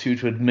thinking helps you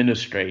to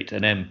administrate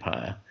an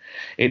empire.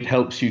 It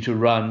helps you to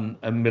run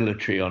a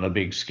military on a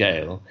big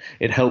scale.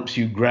 It helps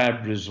you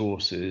grab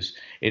resources.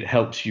 It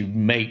helps you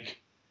make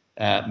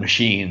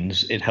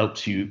machines. It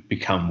helps you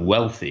become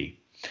wealthy.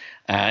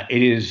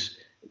 It is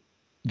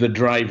the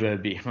driver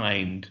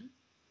behind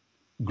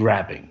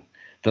grabbing.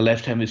 The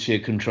left hemisphere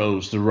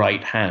controls the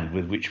right hand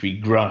with which we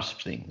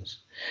grasp things.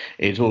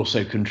 It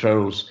also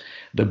controls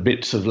the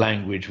bits of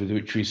language with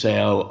which we say,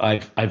 oh,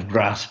 I've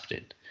grasped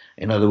it.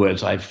 In other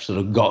words, I've sort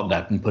of got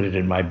that and put it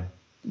in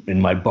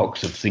my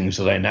box of things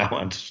that I now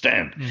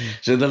understand. Mm-hmm.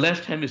 So the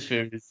left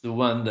hemisphere is the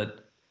one that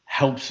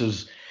helps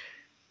us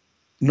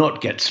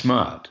not get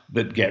smart,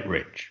 but get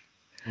rich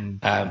in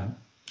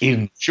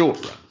the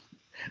short run.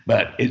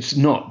 But it's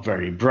not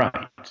very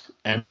bright.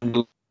 And in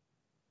the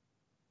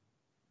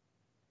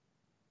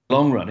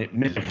long run, it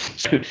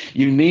misses. So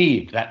you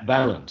need that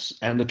balance.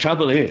 And the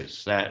trouble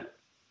is that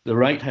the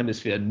right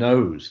hemisphere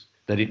knows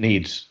that it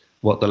needs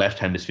what the left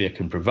hemisphere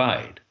can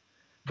provide,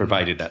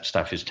 provided that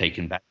stuff is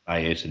taken back by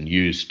it and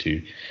used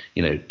to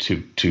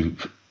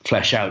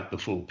flesh out the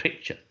full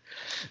picture.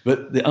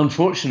 But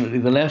unfortunately,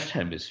 the left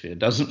hemisphere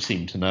doesn't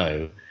seem to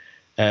know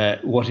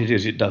what it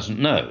is it doesn't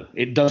know.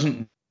 It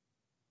doesn't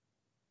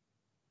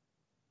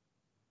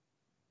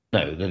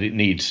know that it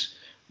needs.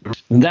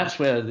 And that's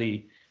where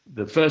the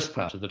first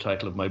part of the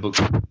title of my book,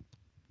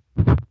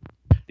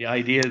 the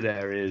idea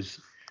there is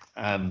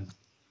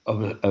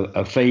of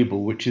a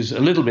fable, which is a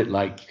little bit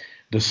like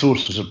The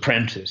Sorcerer's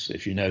Apprentice,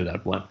 if you know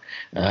that one.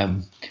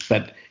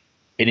 But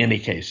in any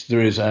case,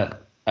 there is a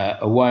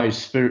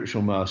wise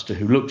spiritual master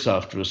who looks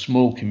after a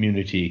small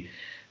community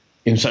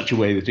in such a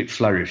way that it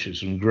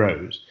flourishes and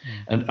grows.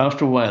 And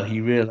after a while,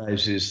 he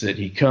realizes that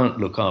he can't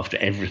look after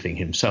everything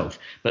himself.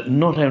 But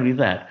not only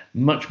that,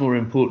 much more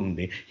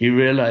importantly, he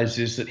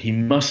realizes that he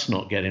must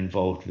not get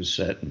involved with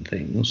certain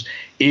things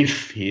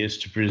if he is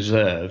to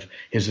preserve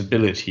his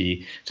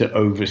ability to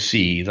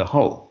oversee the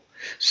whole.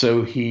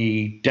 So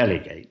he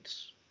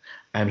delegates,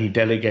 and he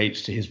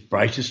delegates to his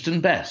brightest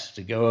and best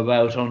to go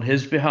about on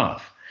his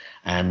behalf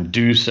and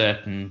do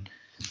certain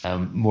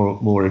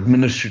more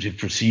administrative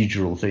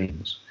procedural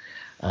things,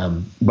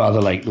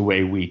 rather like the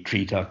way we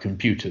treat our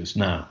computers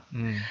now.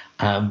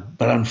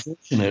 But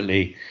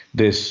unfortunately,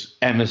 this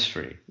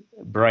emissary,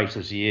 bright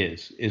as he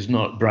is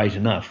not bright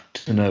enough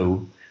to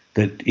know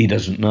that he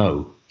doesn't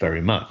know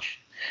very much,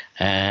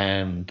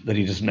 and that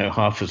he doesn't know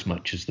half as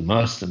much as the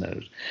master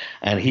knows.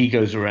 And he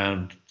goes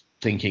around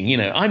thinking,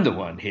 I'm the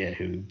one here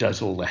who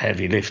does all the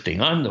heavy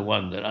lifting. I'm the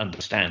one that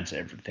understands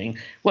everything.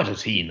 What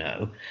does he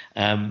know?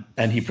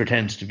 And he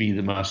pretends to be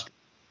the master,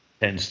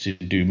 tends to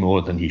do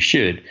more than he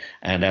should.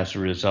 And as a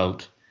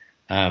result,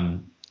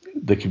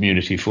 the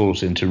community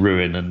falls into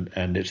ruin,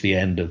 and it's the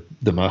end of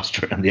the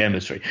master and the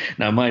emissary.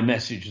 Now, my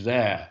message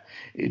there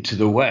to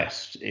the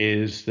West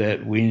is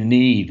that we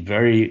need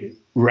very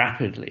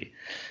rapidly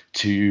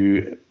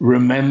to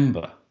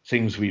remember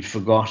things we've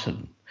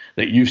forgotten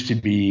that used to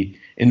be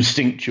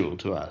instinctual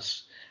to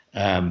us.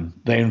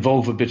 They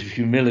involve a bit of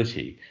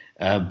humility,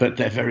 but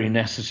they're very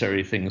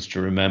necessary things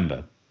to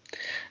remember.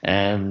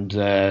 And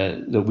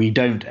that we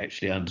don't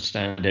actually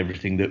understand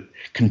everything, that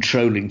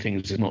controlling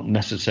things is not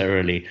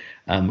necessarily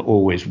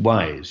always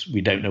wise. We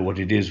don't know what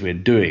it is we're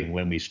doing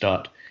when we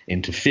start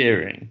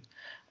interfering.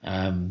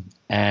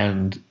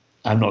 And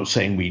I'm not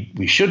saying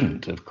we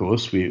shouldn't, of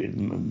course.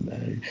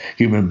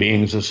 Human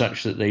beings are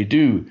such that they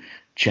do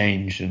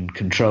change and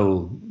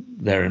control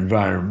their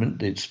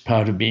environment. It's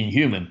part of being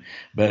human.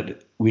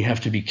 But we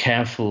have to be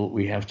careful.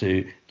 We have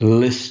to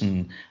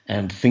listen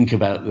and think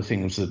about the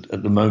things that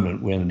at the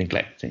moment we're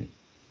neglecting.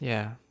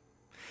 Yeah.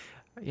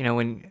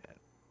 When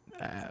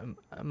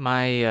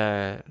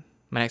my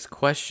next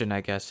question,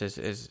 I guess,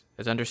 is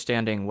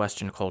understanding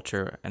Western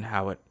culture and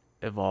how it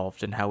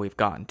evolved and how we've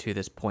gotten to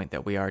this point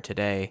that we are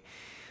today.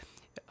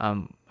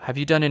 Have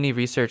you done any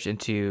research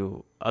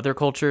into other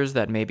cultures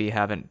that maybe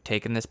haven't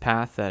taken this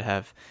path, that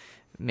have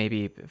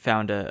maybe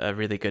found a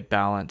really good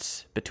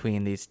balance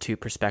between these two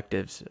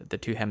perspectives, the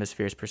two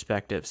hemispheres'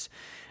 perspectives,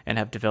 and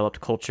have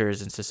developed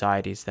cultures and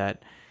societies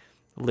that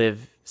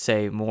live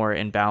say, more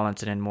in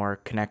balance and in more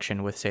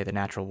connection with, say, the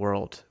natural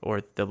world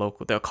or the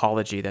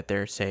ecology that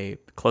they're, say,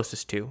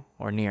 closest to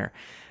or near.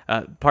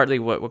 Partly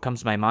what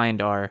comes to my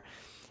mind are,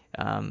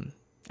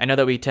 I know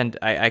that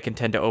I can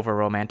tend to over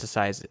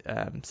romanticize,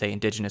 say,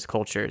 indigenous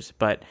cultures,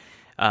 but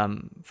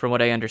from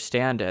what I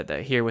understand,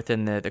 that here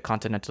within the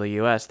continental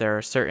U.S., there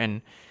are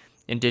certain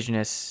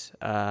indigenous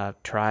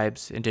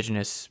tribes,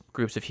 indigenous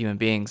groups of human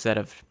beings that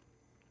have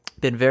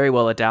been very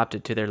well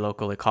adapted to their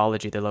local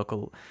ecology, their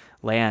local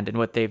land. And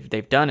what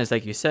they've done is,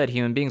 like you said,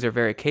 human beings are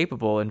very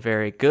capable and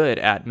very good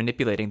at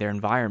manipulating their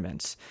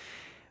environments.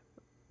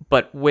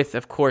 But with,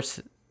 of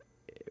course,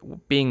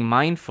 being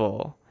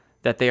mindful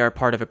that they are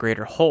part of a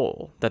greater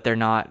whole, that they're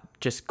not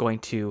just going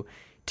to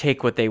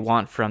take what they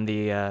want from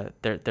their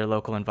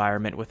local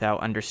environment without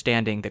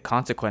understanding the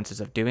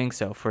consequences of doing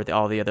so for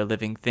all the other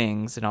living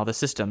things and all the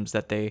systems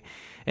that they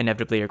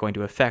inevitably are going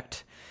to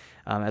affect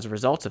as a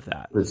result of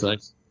that.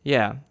 Precisely.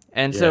 Yeah.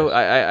 And so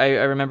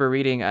I remember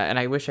reading, and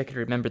I wish I could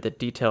remember the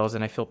details,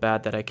 and I feel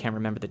bad that I can't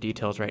remember the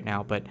details right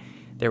now, but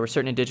there were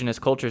certain indigenous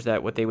cultures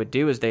that what they would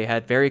do is they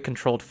had very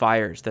controlled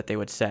fires that they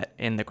would set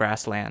in the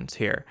grasslands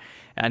here.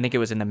 I think it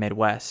was in the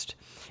Midwest.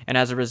 And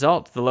as a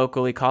result, the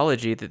local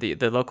ecology,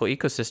 the local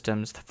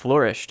ecosystems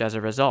flourished as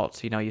a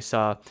result. You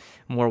saw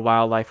more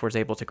wildlife was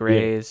able to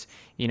graze.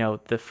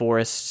 The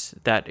forests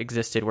that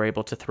existed were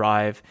able to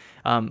thrive.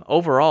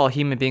 Overall,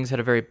 human beings had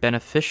a very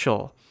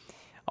beneficial,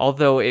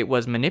 although it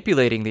was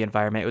manipulating the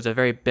environment, it was a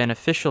very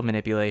beneficial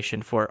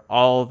manipulation for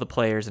all the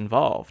players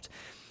involved.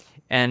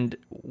 And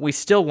we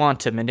still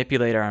want to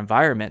manipulate our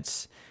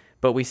environments,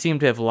 but we seem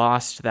to have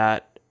lost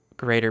that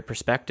greater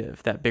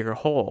perspective, that bigger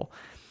whole.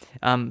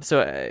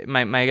 So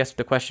I guess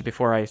the question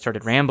before I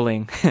started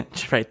rambling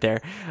right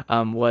there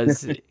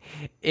was,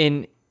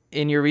 in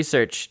your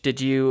research, did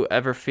you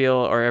ever feel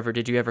or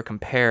did you ever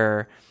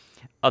compare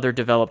other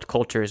developed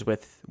cultures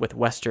with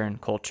Western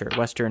culture,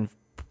 Western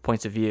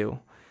points of view,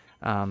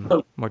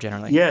 more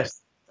generally?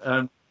 Yes,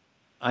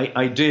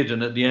 I did,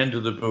 and at the end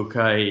of the book,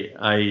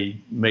 I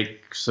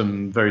make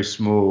some very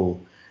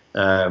small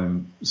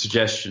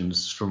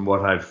suggestions from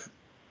what I've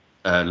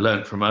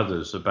learned from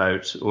others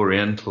about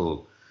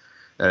Oriental,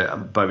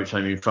 by which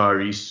I mean Far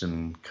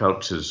Eastern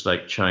cultures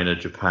like China,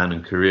 Japan,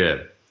 and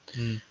Korea,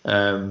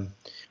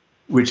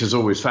 which has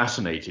always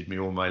fascinated me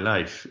all my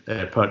life,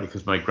 partly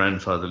because my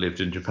grandfather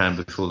lived in Japan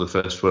before the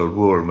First World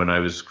War, and when I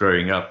was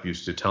growing up,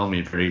 used to tell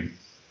me very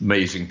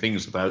amazing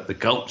things about the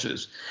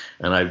cultures,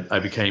 and I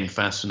became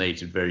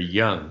fascinated very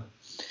young.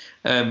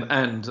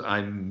 And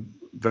I'm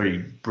very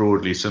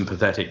broadly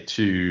sympathetic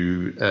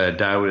to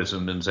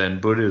Taoism and Zen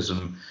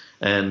Buddhism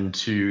and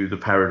to the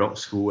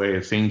paradoxical way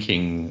of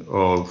thinking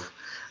of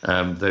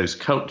those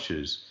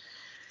cultures.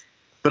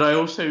 But I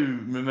also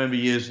remember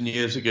years and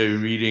years ago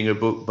reading a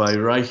book by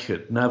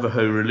Reichert,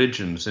 Navajo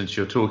Religion, since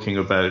you're talking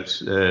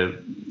about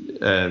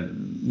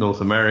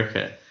North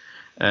America.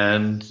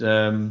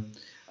 And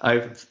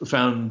I've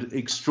found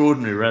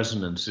extraordinary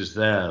resonances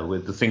there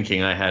with the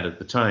thinking I had at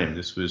the time.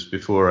 This was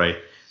before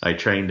I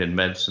trained in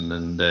medicine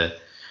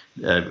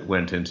and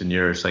went into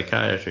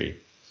neuropsychiatry.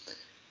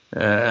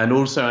 And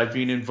also I've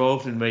been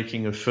involved in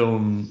making a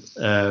film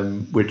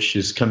which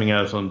is coming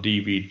out on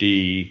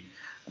DVD,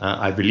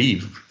 I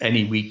believe,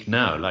 any week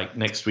now, like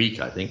next week,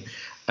 I think.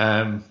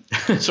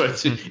 So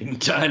it's an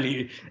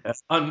entirely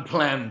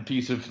unplanned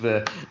piece of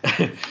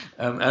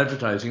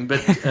advertising.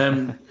 But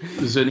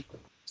there's an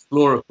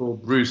explorer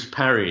called Bruce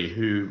Parry,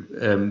 who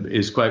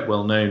is quite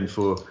well known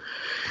for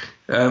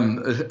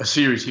a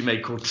series he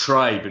made called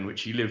Tribe, in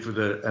which he lived with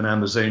an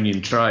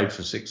Amazonian tribe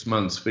for 6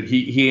 months. But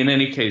he in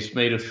any case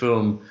made a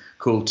film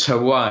called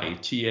Tawai,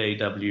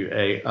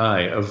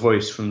 Tawai, A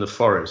Voice from the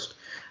Forest.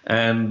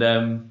 And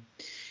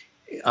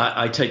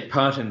I take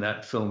part in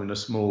that film in a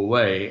small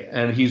way.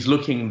 And he's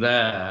looking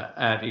there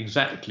at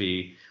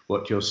exactly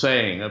what you're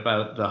saying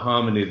about the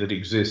harmony that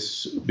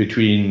exists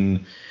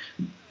between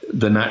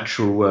the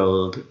natural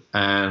world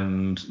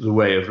and the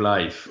way of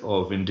life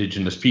of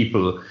indigenous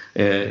people.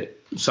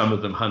 Some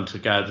of them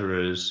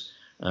hunter-gatherers,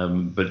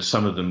 but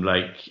some of them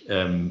like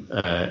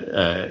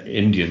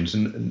Indians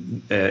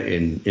in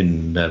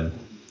the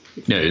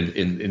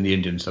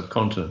Indian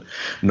subcontinent,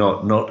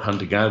 not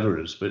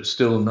hunter-gatherers, but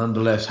still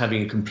nonetheless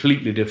having a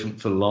completely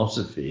different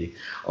philosophy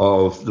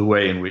of the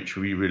way in which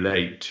we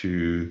relate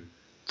to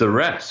the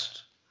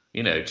rest.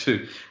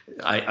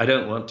 I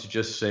don't want to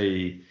just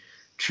say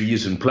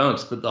trees and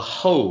plants, but the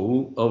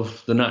whole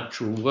of the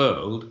natural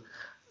world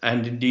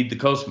and indeed the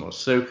cosmos.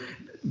 So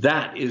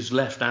that is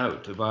left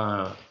out of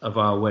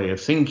our way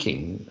of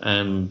thinking,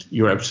 and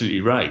you're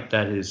absolutely right.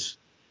 That is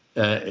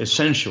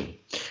essential.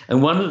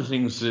 And one of the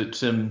things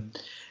that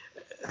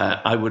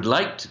I would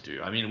like to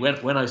do, I mean,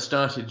 when I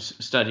started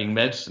studying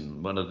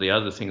medicine, one of the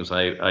other things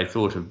I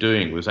thought of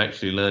doing was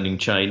actually learning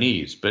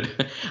Chinese, but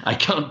I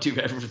can't do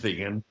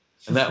everything, and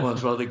that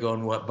one's rather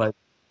gone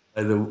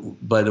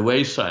by the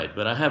wayside.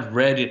 But I have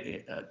read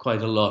it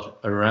quite a lot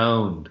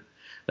around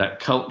that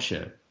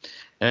culture.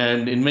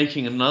 And in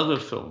making another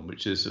film,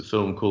 which is a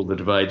film called The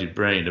Divided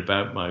Brain,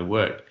 about my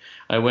work,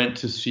 I went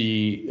to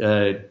see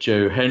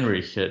Joe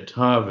Henrich at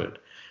Harvard,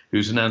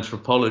 who's an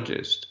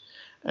anthropologist,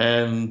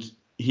 and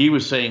he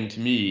was saying to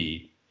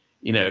me,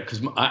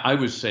 because I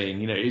was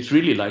saying, it's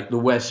really like the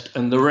West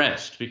and the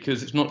rest,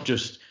 because it's not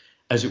just,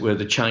 as it were,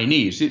 the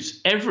Chinese, it's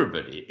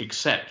everybody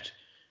except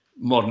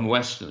modern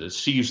Westerners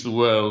sees the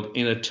world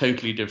in a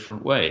totally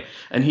different way.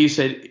 And he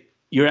said,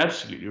 you're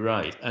absolutely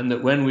right. And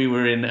that when we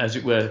were in, as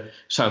it were,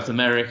 South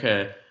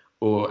America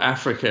or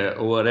Africa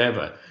or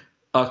whatever,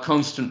 our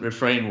constant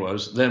refrain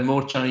was, they're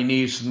more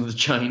Chinese than the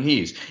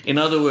Chinese. In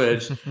other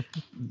words,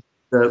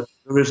 there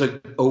is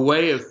a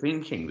way of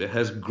thinking that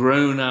has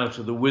grown out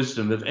of the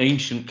wisdom of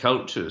ancient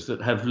cultures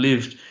that have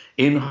lived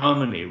in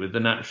harmony with the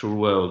natural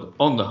world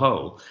on the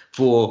whole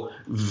for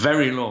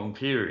very long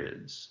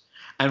periods.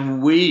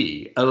 And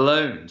we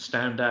alone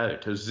stand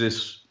out as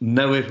this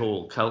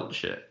know-it-all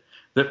culture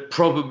that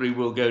probably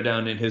will go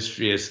down in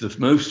history as the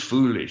most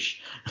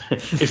foolish,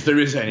 if there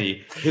is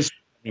any history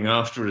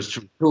after us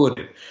to record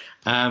it,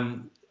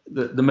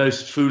 the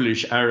most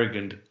foolish,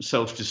 arrogant,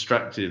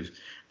 self-destructive,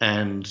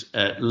 and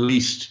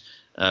least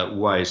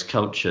wise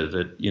culture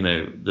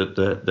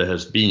that there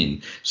has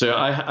been. So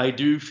I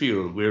do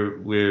feel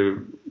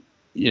we're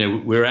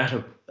at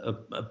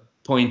a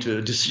point,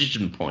 a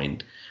decision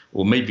point,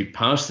 or maybe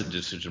past the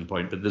decision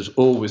point, but there's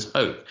always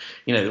hope.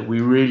 That we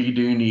really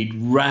do need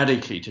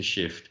radically to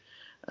shift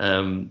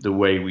the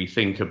way we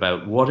think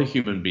about what a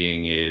human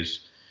being is,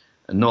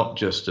 not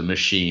just a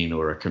machine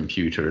or a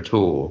computer at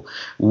all,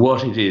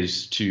 what it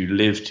is to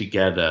live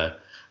together,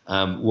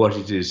 what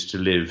it is to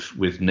live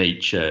with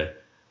nature.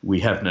 We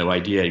have no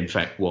idea, in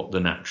fact, what the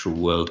natural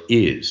world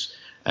is.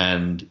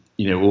 And,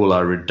 all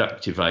our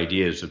reductive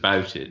ideas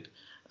about it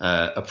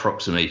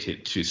approximate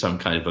it to some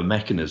kind of a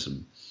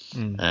mechanism.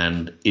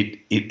 And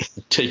it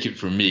take it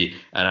from me,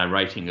 and I'm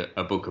writing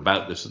a book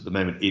about this at the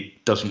moment,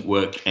 it doesn't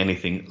work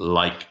anything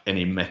like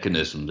any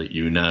mechanism that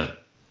you know.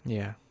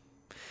 Yeah.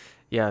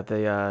 Yeah,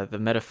 the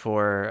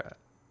metaphor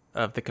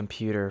of the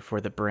computer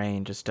for the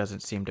brain just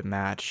doesn't seem to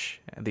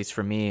match, at least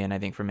for me, and I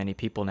think for many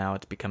people now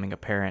it's becoming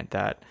apparent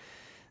that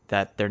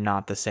they're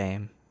not the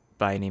same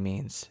by any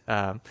means.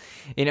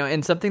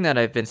 And something that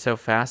I've been so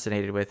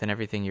fascinated with in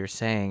everything you're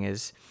saying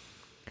is,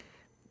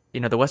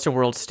 the Western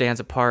world stands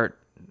apart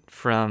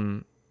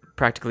from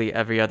practically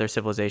every other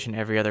civilization,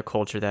 every other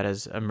culture that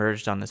has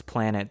emerged on this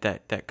planet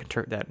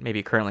that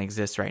maybe currently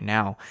exists right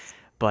now,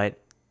 but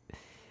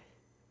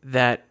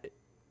that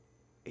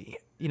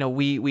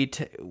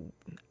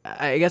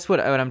I guess what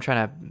I'm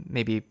trying to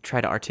maybe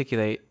try to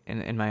articulate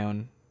in my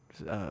own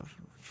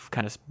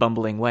kind of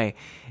bumbling way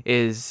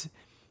is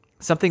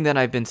something that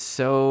I've been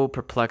so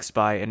perplexed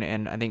by,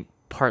 and I think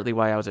partly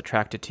why I was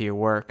attracted to your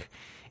work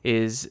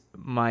is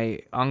my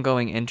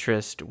ongoing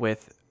interest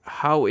with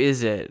how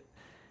is it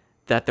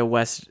that the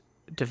West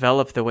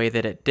developed the way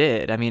that it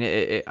did. I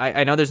mean,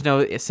 I know there's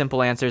no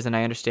simple answers, and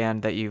I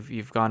understand that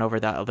you've gone over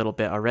that a little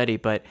bit already,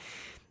 but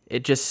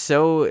it just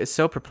is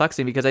so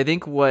perplexing, because I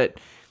think what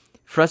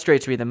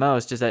frustrates me the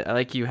most is that,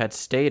 like you had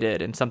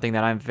stated, and something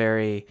that I'm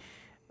very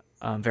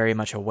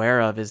much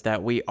aware of, is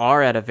that we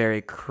are at a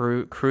very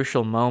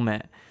crucial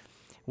moment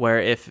where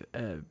if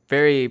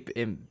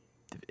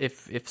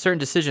certain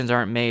decisions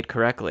aren't made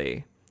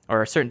correctly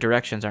or certain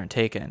directions aren't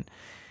taken,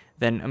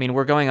 then,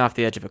 we're going off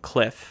the edge of a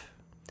cliff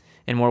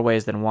in more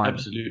ways than one.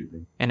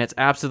 Absolutely. And it's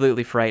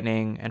absolutely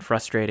frightening and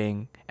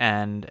frustrating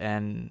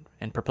and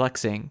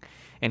perplexing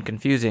and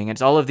confusing.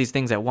 It's all of these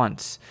things at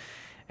once.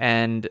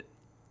 And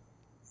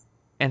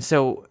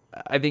so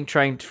I think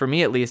for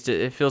me at least,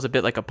 it feels a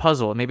bit like a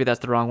puzzle. Maybe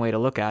that's the wrong way to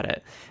look at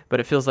it, but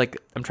it feels like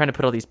I'm trying to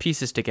put all these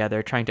pieces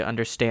together, trying to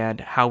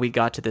understand how we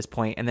got to this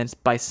point. And then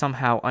by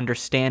somehow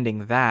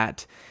understanding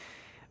that,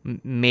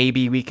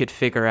 maybe we could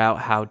figure out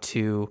how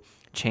to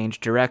change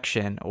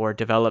direction or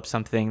develop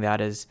something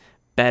that is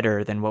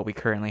better than what we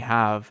currently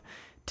have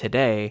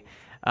today.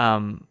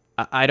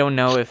 I don't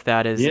know if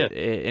that is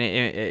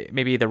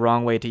maybe the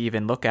wrong way to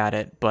even look at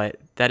it, but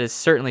that is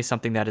certainly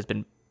something that has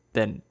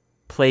been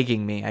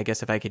plaguing me, I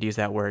guess if I could use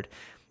that word,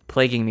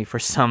 plaguing me for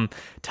some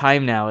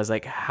time now, is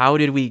like, how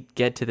did we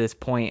get to this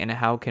point, and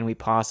how can we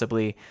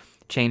possibly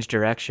change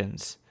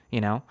directions,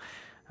 Yeah,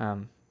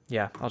 I'll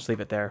just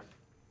leave it there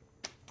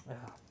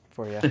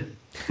for you.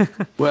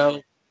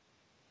 Well,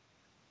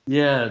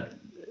 yeah,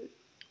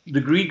 the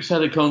Greeks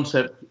had a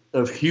concept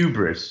of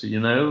hubris,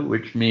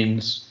 which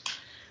means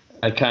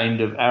a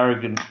kind of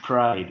arrogant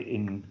pride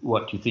in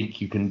what you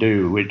think you can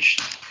do, which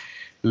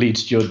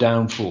leads to your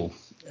downfall.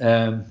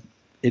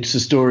 It's the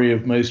story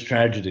of most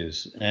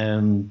tragedies,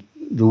 and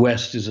the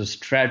West is a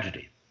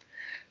tragedy.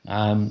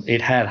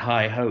 It had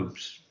high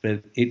hopes,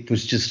 but it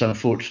was just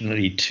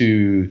unfortunately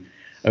too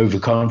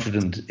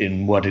overconfident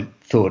in what it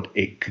thought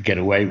it could get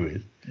away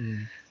with.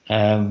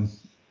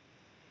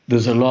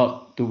 There's a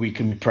lot that we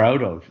can be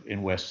proud of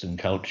in Western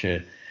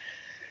culture,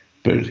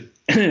 but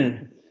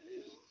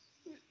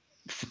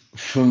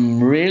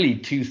from really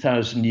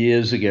 2,000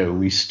 years ago,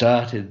 we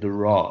started the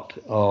rot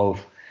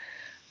of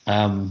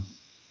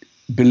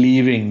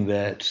believing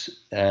that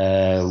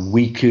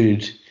we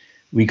could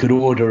we could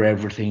order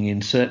everything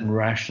in certain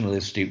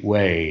rationalistic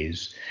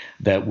ways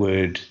that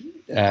would,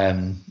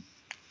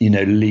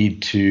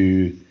 lead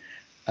to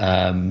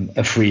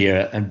a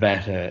freer and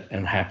better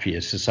and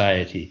happier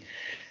society.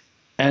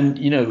 And,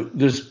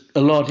 there's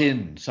a lot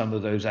in some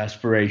of those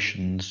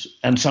aspirations,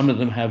 and some of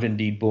them have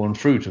indeed borne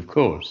fruit, of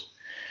course.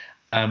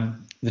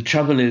 The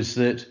trouble is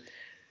that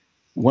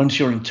once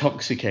you're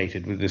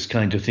intoxicated with this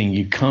kind of thing,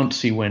 you can't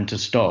see when to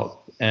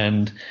stop.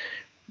 And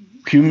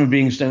human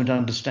beings don't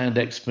understand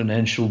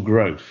exponential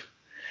growth.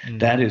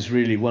 That is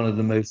really one of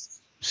the most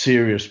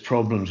serious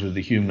problems with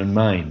the human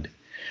mind.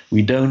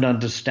 We don't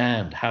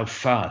understand how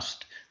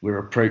fast we're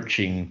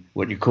approaching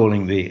what you're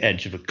calling the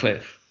edge of a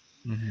cliff.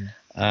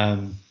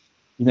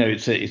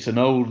 It's an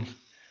old,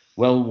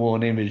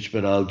 well-worn image,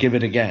 but I'll give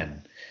it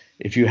again.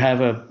 If you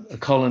have a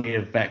colony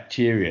of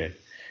bacteria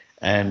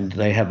and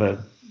they have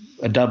a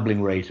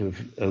doubling rate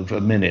of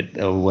a minute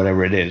or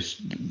whatever it is,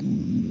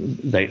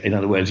 in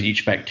other words,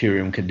 each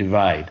bacterium can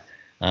divide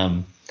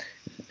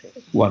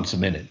once a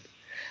minute.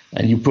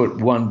 And you put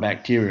one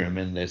bacterium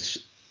in this.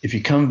 If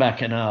you come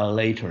back an hour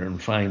later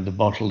and find the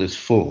bottle is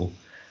full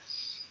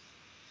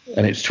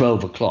and it's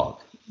 12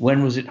 o'clock,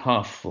 when was it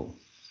half full?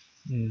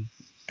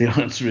 The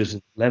answer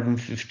is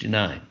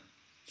 11:59.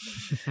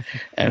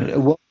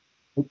 And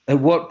at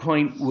what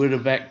point would a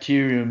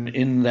bacterium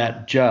in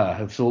that jar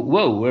have thought,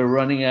 whoa, we're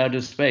running out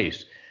of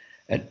space?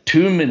 At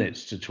 2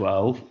 minutes to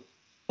 12,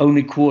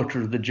 only quarter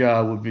of the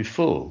jar would be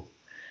full.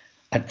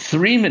 At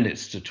 3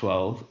 minutes to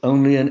 12,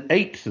 only an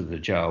eighth of the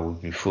jar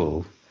would be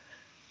full.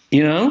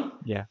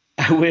 Yeah.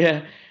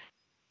 Where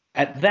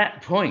at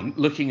that point,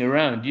 looking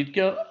around, you'd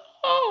go,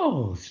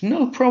 oh, it's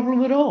no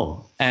problem at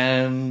all.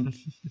 And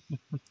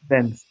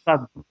then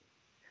suddenly,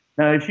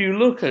 now if you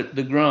look at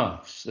the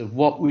graphs of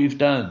what we've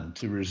done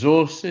to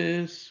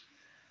resources,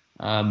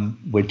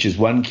 which is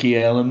one key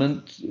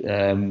element,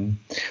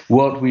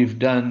 what we've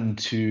done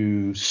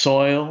to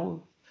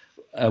soil,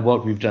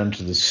 what we've done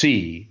to the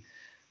sea,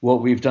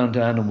 what we've done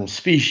to animal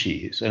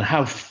species, and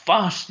how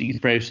fast these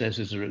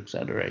processes are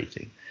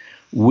accelerating,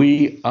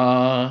 we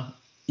are,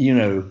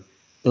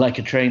 like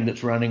a train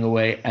that's running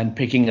away and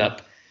picking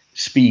up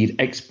speed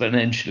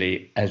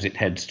exponentially as it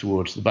heads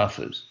towards the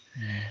buffers.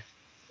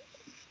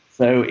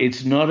 So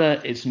it's not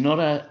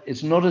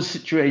a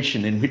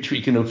situation in which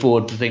we can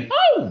afford to think,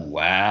 oh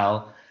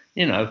well,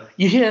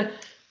 you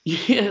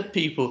hear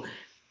people,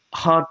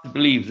 hard to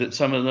believe that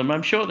some of them,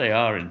 I'm sure they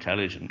are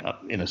intelligent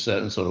in a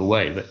certain sort of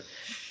way, but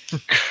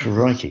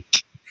crikey,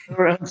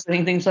 around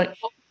saying things like,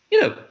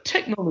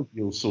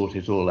 technology will sort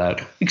it all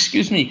out.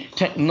 Excuse me,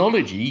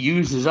 technology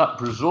uses up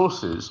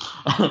resources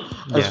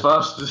as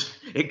fast as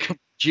it can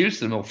produce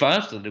them, or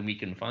faster than we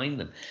can find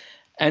them.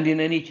 And in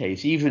any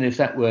case, even if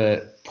that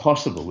were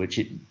possible, which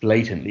it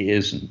blatantly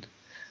isn't,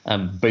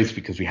 both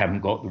because we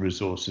haven't got the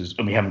resources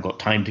and we haven't got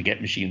time to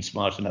get machines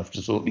smart enough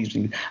to sort these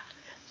things,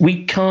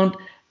 we can't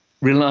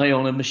rely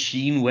on a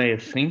machine way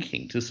of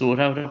thinking to sort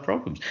out our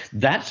problems.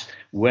 That's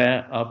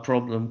where our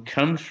problem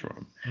comes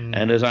from.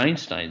 And as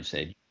Einstein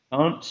said, you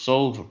can't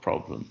solve a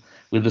problem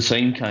with the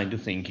same kind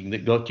of thinking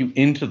that got you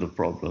into the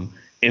problem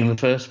in the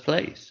first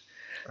place.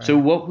 Right. So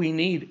what we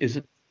need is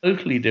a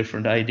totally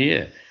different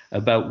idea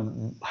about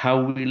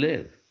how we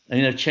live.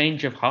 A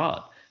change of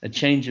heart, a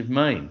change of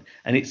mind.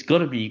 And it's got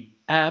to be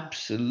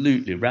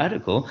absolutely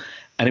radical.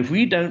 And if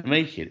we don't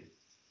make it,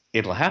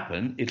 it'll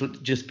happen. It'll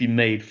just be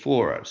made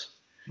for us.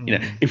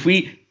 If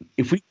we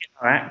get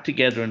our act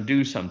together and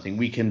do something,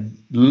 we can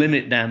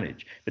limit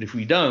damage. But if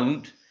we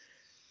don't,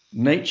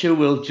 nature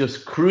will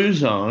just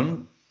cruise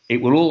on.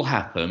 It will all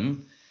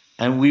happen,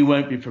 and we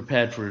won't be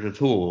prepared for it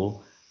at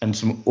all. And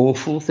some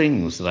awful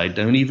things that I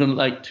don't even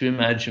like to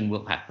imagine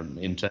will happen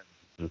in terms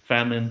of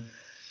famine,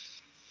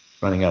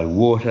 running out of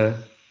water,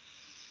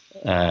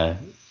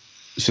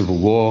 civil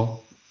war,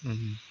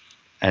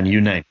 and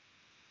you name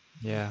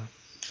it. Yeah.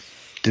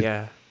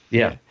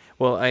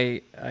 Well,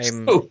 I'm.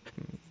 So,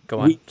 go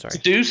on. Sorry. To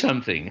do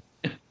something.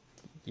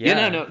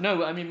 Yeah.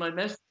 No. I mean, my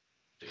message.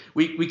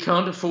 We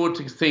can't afford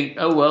to think,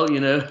 oh well,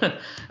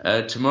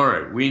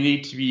 tomorrow. We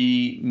need to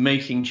be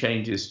making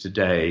changes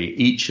today.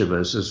 Each of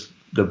us as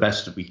the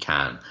best that we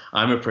can.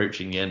 I'm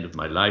approaching the end of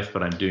my life,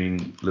 but I'm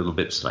doing little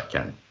bits that I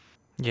can.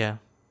 Yeah.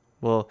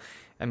 Well,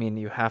 I mean,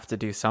 you have to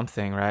do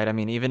something, right? I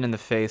mean, even in the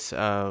face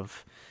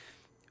of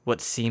what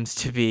seems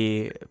to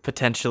be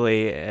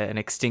potentially an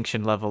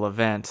extinction level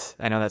event.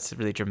 I know that's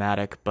really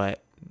dramatic,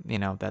 but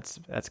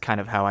that's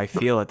kind of how I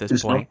feel at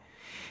this point.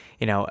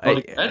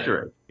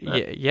 Exaggerate.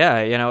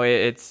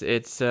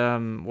 It's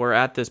we're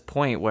at this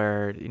point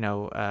where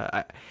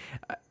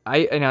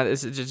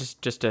this is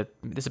just a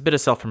bit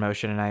of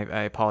self-promotion, and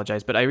I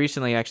apologize, but I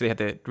recently actually had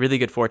the really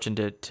good fortune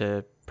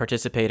to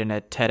participate in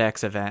a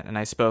TEDx event, and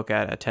I spoke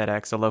at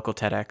a local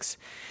TEDx,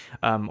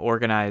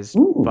 organized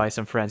by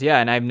some friends.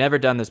 Yeah, and I've never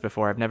done this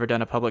before. I've never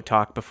done a public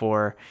talk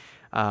before.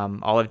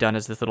 All I've done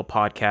is this little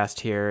podcast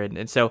here.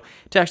 And so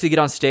to actually get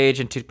on stage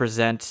and to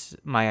present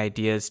my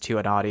ideas to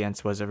an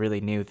audience was a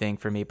really new thing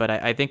for me. But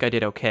I think I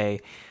did okay.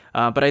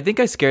 But I think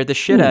I scared the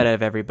shit out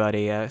of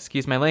everybody.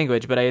 Excuse my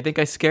language, but I think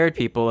I scared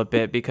people a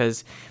bit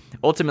because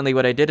ultimately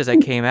what I did is I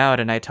came out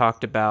and I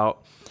talked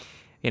about,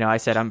 I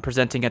said I'm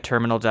presenting a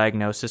terminal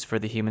diagnosis for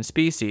the human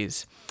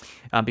species.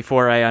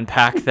 Before I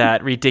unpack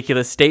that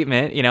ridiculous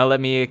statement,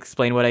 let me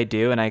explain what I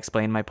do, and I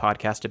explained my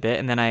podcast a bit,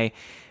 and then I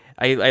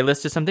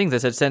listed some things. I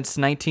said since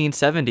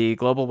 1970,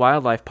 global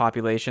wildlife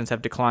populations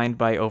have declined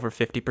by over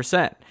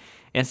 50%.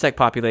 Insect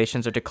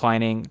populations are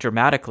declining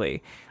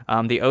dramatically.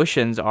 The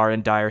oceans are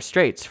in dire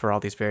straits for all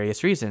these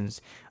various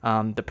reasons.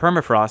 The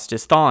permafrost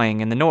is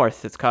thawing in the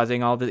north. It's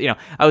causing all the,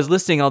 I was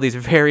listing all these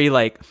very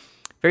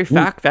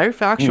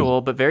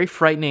factual, but very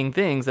frightening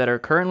things that are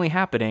currently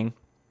happening.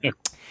 Yeah.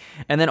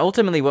 And then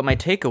ultimately what my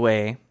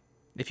takeaway,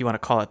 if you want to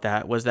call it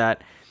that, was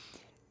that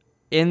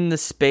in the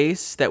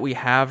space that we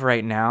have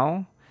right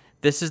now,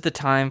 this is the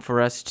time for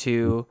us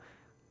to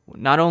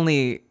not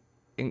only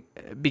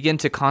begin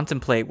to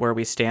contemplate where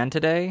we stand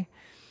today,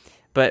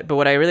 but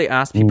what I really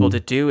ask people to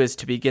do is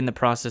to begin the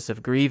process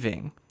of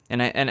grieving.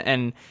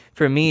 And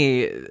for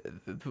me,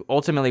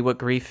 ultimately what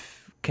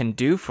grief can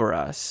do for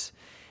us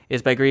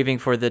is by grieving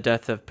for the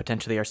death of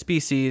potentially our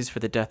species, for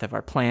the death of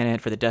our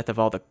planet, for the death of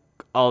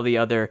all the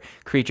other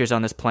creatures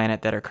on this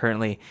planet that are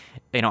currently,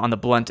 on the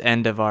blunt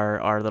end of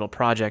our little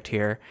project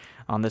here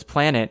on this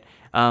planet.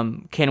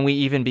 Can we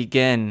even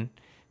begin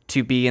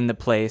to be in the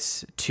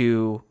place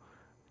to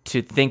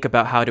think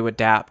about how to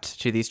adapt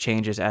to these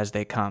changes as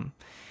they come?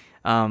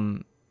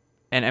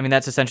 And I mean,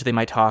 that's essentially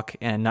my talk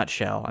in a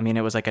nutshell. I mean,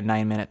 it was like a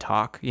 9-minute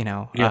talk,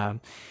 Yeah.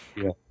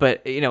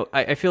 But,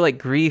 I feel like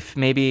grief,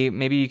 maybe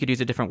you could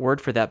use a different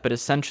word for that, but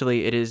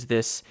essentially it is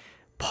this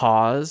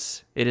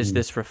pause. It is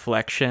this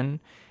reflection.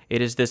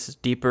 It is this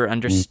deeper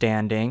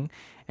understanding.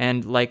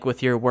 And like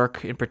with your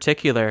work in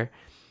particular,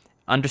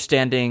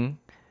 understanding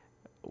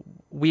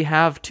we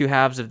have two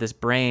halves of this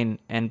brain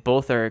and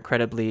both are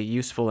incredibly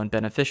useful and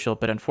beneficial,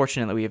 but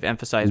unfortunately we have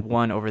emphasized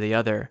one over the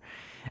other.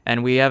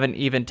 And we haven't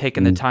even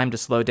taken the time to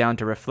slow down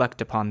to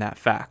reflect upon that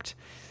fact.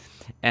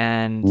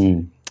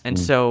 And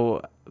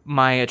so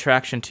my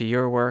attraction to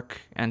your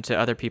work and to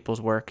other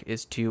people's work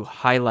is to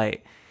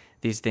highlight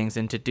these things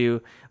and to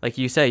do, like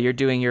you say, you're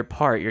doing your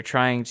part. You're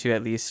trying to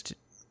at least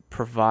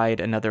provide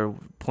another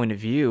point of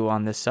view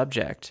on this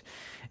subject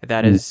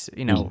that is,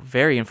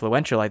 very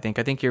influential. I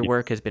think your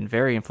work has been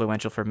very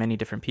influential for many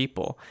different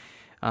people.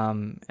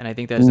 And I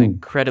think that is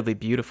incredibly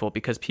beautiful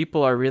because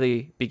people are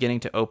really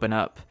beginning to open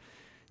up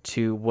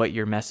to what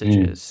your message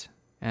is.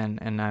 And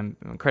I'm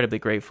incredibly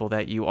grateful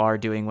that you are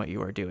doing what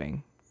you are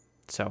doing.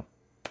 So.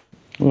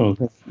 Well,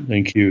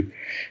 thank you.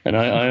 And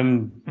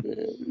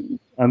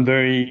I'm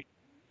very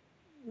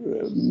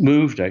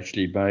moved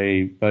actually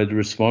by the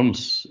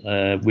response,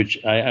 which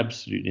I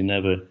absolutely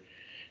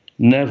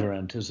never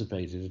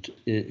anticipated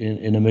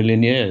in a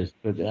million years.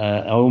 But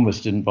I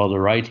almost didn't bother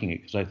writing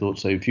it because I thought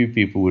so few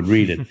people would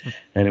read it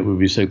and it would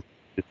be so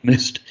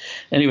dismissed.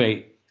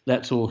 Anyway,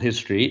 that's all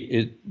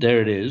history.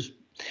 There it is.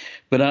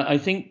 But I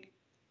think,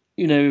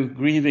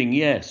 grieving,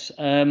 yes.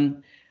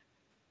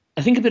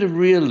 I think a bit of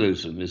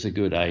realism is a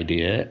good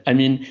idea. I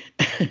mean,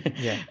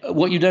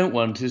 what you don't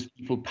want is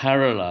people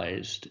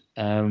paralyzed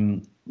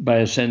by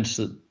a sense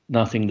that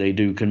nothing they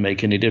do can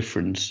make any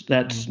difference.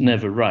 That's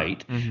never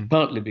right,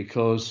 partly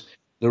because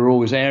there are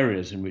always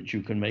areas in which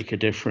you can make a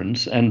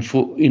difference. And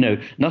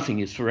nothing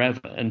is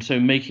forever. And so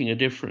making a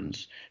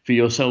difference for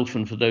yourself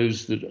and for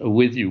those that are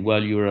with you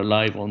while you're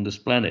alive on this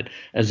planet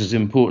is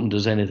important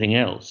as anything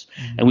else.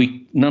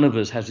 And none of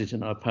us has it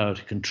in our power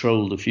to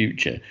control the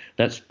future.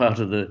 That's part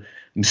of the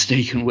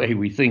mistaken way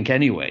we think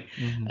anyway.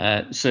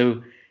 And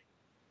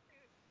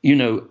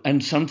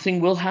something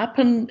will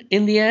happen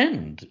in the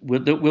end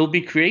that will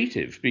be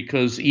creative,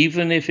 because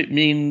even if it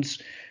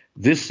means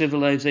this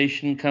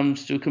civilization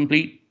comes to a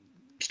complete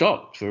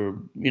stop for,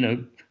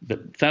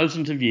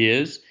 thousands of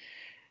years,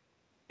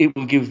 it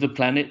will give the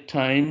planet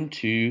time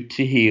to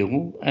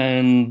heal,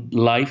 and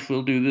life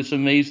will do this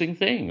amazing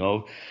thing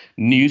of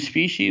new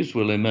species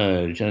will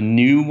emerge and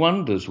new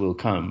wonders will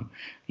come.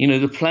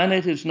 The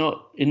planet is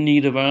not in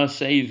need of our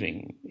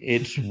saving.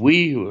 It's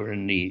we who are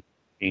in need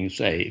of being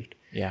saved.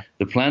 Yeah.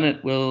 The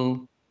planet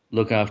will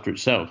look after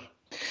itself.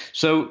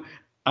 So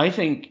I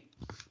think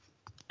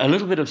a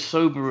little bit of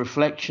sober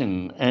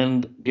reflection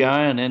and the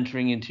iron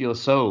entering into your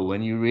soul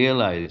when you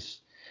realize,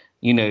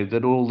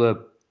 that all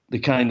the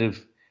kind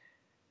of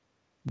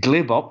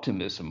glib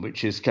optimism,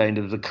 which is kind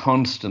of the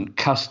constant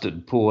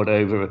custard poured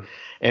over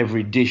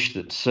every dish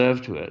that's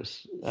served to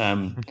us,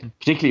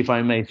 particularly if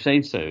I may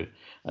say so.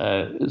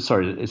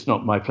 Sorry, it's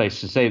not my place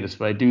to say this,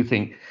 but I do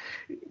think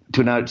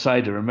to an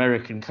outsider,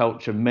 American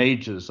culture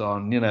majors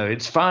on,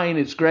 it's fine,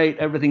 it's great,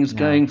 everything's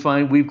going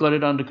fine, we've got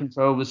it under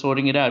control, we're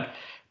sorting it out.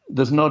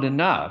 There's not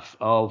enough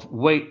of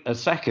wait a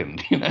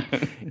second,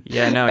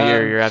 Yeah, no,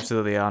 you're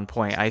absolutely on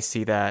point. I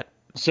see that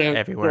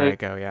everywhere I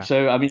go, yeah.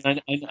 So, I mean,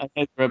 I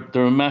know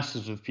there are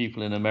masses of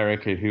people in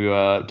America who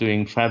are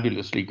doing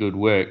fabulously good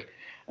work,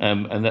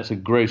 And that's a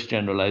gross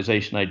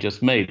generalization I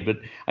just made. But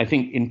I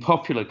think in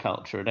popular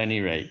culture, at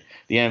any rate,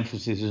 the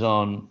emphasis is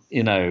on,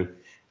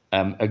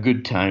 a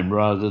good time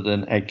rather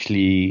than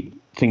actually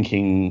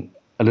thinking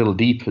a little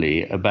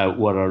deeply about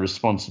what our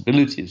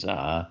responsibilities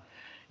are,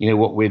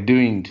 what we're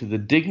doing to the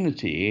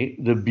dignity,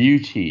 the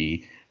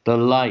beauty, the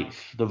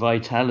life, the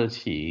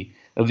vitality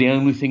of the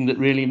only thing that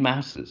really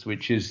matters,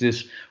 which is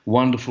this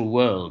wonderful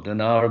world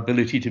and our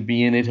ability to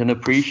be in it and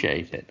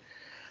appreciate it.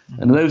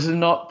 And those are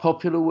not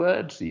popular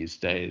words these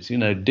days,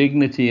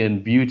 dignity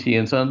and beauty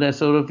and so on. They're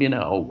sort of,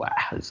 oh, wow,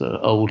 it's an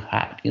old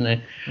hat,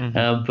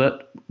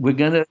 but we're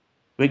going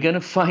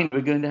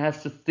to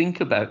have to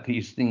think about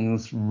these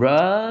things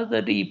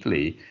rather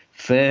deeply,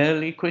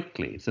 fairly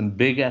quickly. Some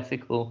big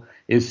ethical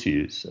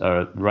issues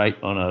are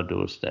right on our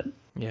doorstep.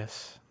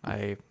 Yes,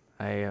 I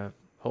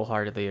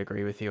wholeheartedly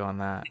agree with you on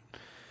that.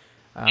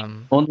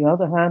 On the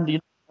other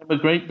hand, I'm a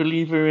great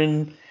believer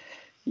in,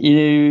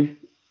 in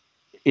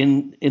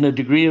a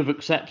degree of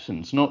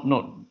acceptance,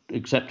 not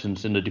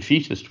acceptance in a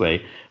defeatist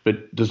way, but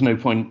there's no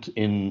point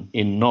in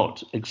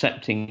not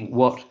accepting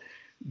what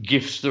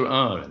gifts there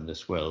are in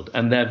this world,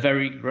 and they're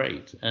very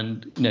great.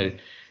 And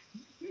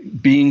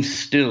being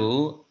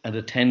still and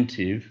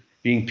attentive,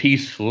 being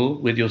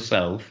peaceful with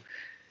yourself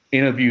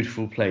in a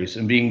beautiful place,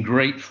 and being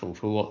grateful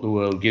for what the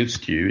world gives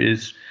to you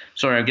is.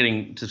 Sorry, I'm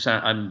getting to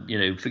sound.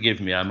 Forgive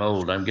me. I'm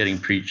old. I'm getting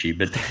preachy,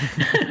 but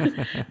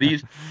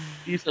these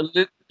are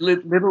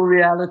little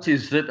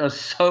realities that are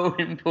so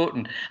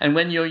important. And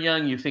when you're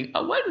young, you think,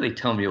 oh, why do they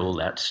tell me all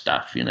that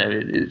stuff?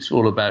 It's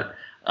all about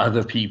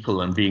other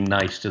people and being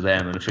nice to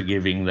them and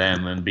forgiving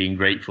them and being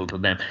grateful to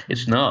them.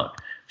 It's not.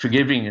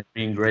 Forgiving and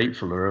being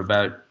grateful are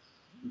about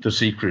the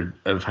secret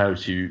of how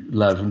to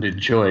love and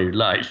enjoy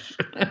life.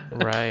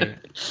 Right.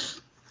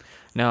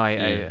 No,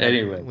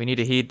 anyway, we need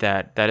to heed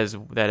that. That is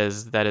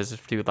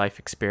through life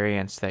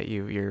experience that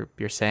you're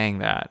saying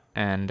that,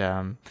 and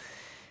they're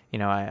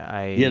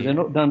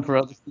not done for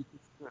other people.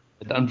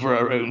 They're done for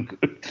our own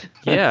good.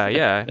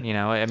 yeah.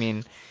 I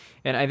mean,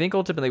 and I think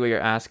ultimately what you're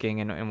asking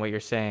and what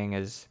you're saying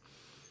is,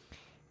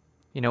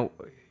 to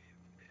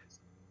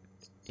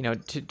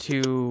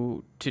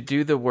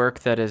do the work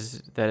that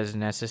is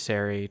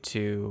necessary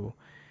to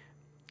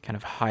kind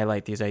of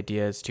highlight these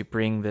ideas, to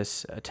bring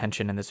this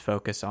attention and this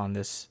focus on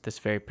this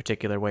very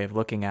particular way of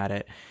looking at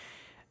it.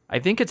 I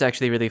think it's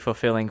actually really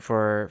fulfilling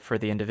for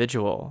the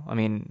individual. I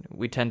mean,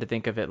 we tend to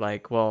think of it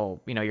like, well,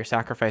 you're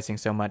sacrificing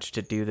so much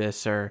to do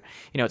this, or,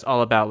 it's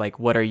all about like,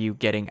 what are you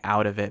getting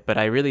out of it? But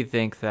I really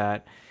think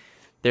that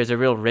there's a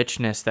real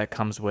richness that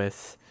comes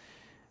with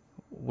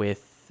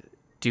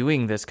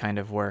doing this kind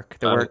of work,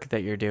 the work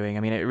that you're doing.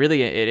 I mean, it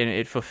really,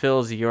 it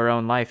fulfills your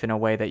own life in a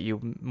way that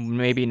you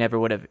maybe never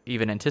would have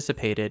even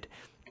anticipated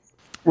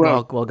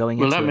while going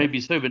into it. Well, that may be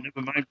so, but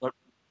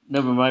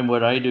never mind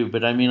what I do.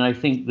 But I mean, I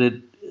think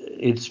that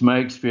it's my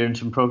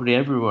experience and probably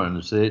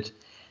everyone's that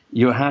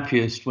you're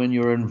happiest when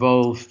you're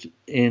involved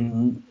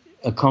in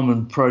a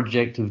common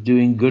project of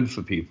doing good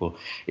for people.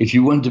 If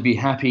you want to be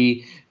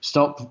happy,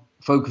 stop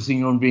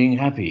focusing on being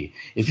happy.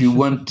 If you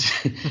want,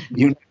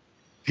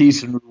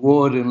 peace and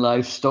reward in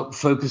life, stop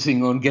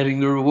focusing on getting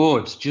the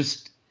rewards.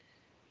 Just,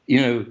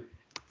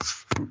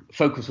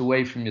 focus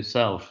away from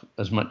yourself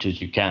as much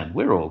as you can.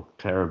 We're all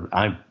terrible.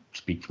 I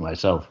speak for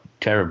myself,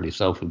 terribly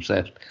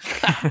self-obsessed.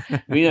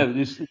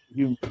 This is a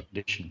human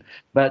condition.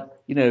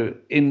 But,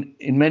 in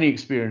many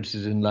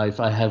experiences in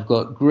life, I have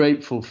got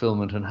great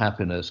fulfillment and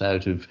happiness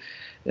out of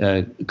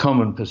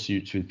common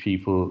pursuits with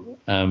people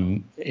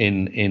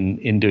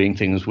in doing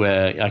things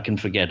where I can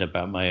forget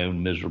about my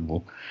own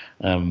miserable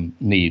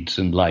needs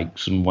and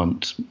likes and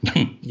wants.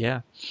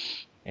 Yeah.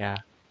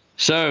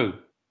 So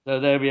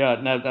there we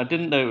are. Now, I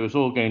didn't know it was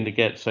all going to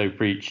get so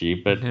preachy,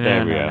 but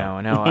there we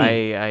are. No.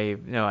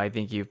 I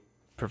think you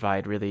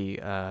provide really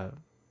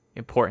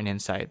important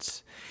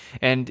insights,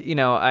 and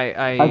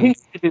I think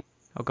it is.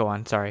 Oh, go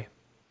on. Sorry,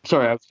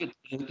 I was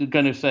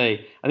going to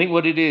say, I think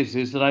what it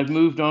is that I've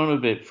moved on a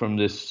bit from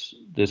this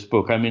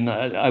book. I mean,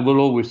 I will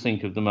always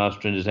think of The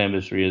Master and His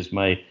Emissary as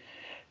my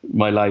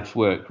life's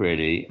work,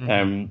 really.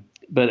 Mm-hmm.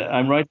 But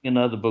I'm writing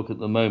another book at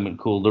the moment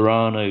called There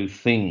Are No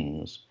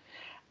Things.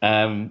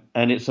 And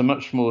it's a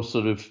much more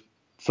sort of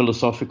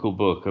philosophical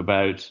book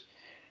about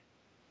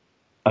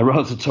a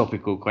rather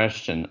topical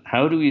question.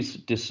 How do we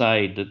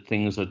decide that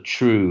things are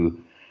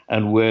true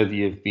and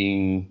worthy of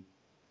being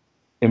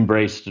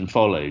embraced and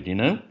followed,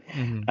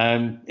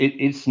 Mm-hmm.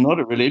 It's not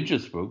a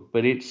religious book,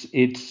 but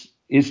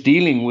it's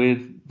dealing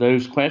with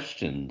those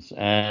questions,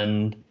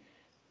 and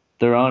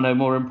there are no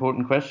more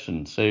important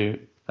questions. So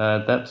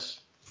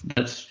that's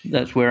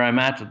where I'm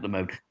at the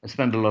moment. I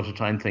spend a lot of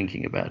time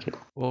thinking about it.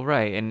 Well,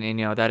 right, and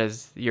that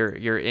is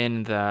you're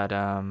in that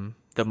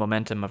the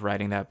momentum of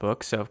writing that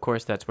book, so of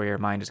course that's where your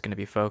mind is going to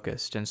be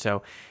focused, and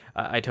so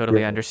I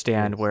totally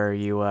understand where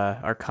you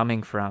are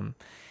coming from.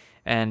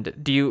 And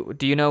do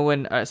you know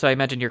when? So I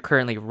imagine you're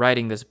currently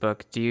writing this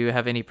book. Do you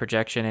have any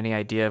projection, any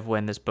idea of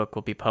when this book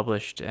will be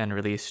published and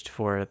released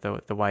for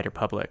the wider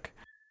public?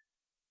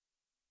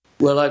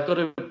 Well, I've got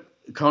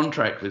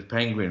contract with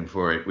Penguin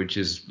for it, which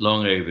is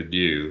long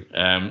overdue.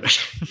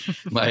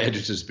 My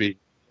editor's been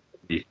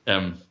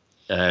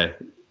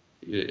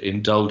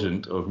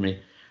indulgent of me,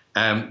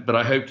 but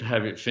I hope to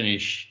have it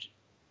finished.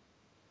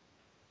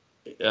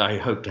 I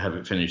hope to have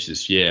it finished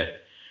this year,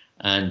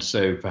 and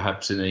so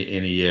perhaps in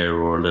a year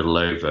or a little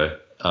over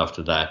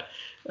after that.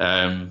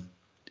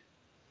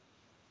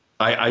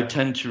 I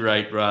tend to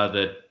write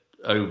rather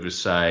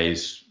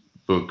oversized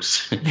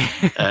books,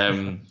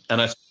 and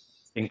I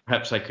think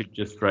perhaps I could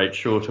just write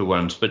shorter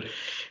ones. But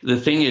the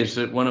thing is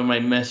that one of my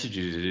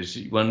messages is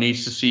one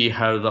needs to see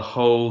how the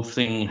whole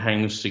thing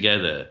hangs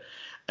together.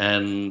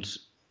 And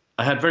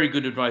I had very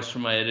good advice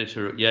from my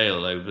editor at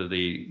Yale over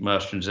the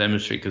Master and His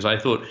Emissary, because I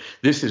thought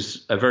this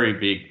is a very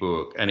big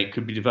book and it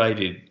could be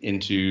divided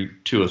into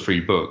 2 or 3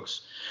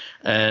 books.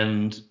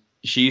 And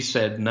she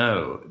said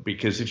no,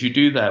 because if you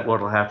do that, what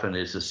will happen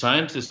is the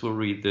scientists will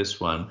read this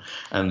one,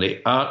 and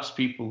the arts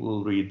people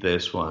will read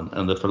this one,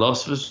 and the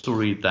philosophers will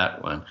read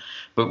that one.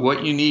 But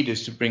what you need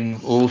is to bring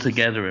all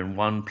together in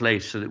one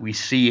place so that we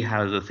see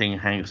how the thing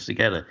hangs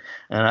together.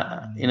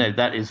 And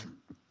that is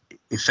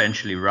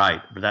essentially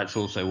right, but that's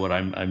also what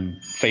I'm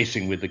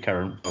facing with the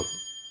current book.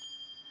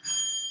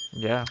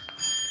 Yeah.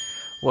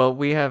 Well,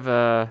 we've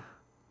been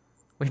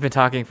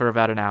talking for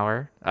about an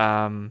hour.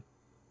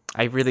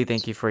 I really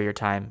thank you for your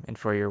time and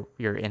for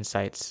your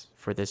insights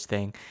for this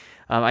thing.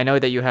 I know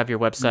that you have your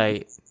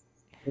website,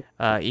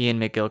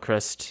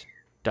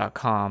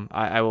 ianmcgilchrist.com.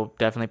 I will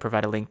definitely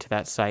provide a link to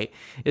that site.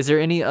 Is there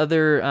any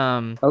other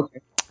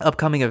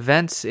upcoming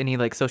events, any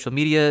like social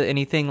media,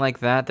 anything like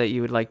that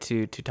you would like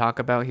to talk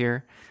about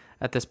here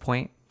at this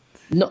point?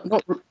 Not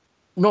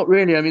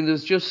really. I mean,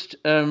 there's just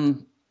there's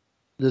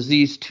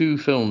these 2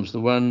 films. The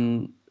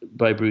one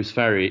by Bruce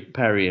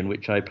Parry, in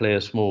which I play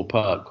a small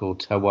part,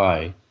 called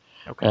Hawaii.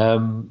 Okay.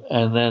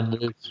 And then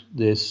there's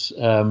this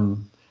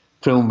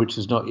film which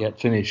is not yet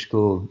finished,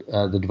 called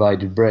The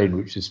Divided Brain,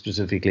 which is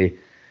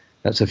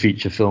that's a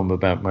feature film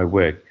about my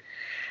work.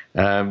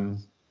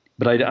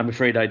 But I'm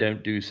afraid I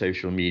don't do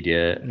social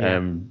media.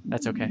 Yeah,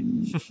 that's okay.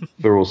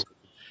 For all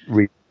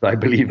reasons I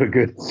believe are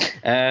good.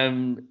 But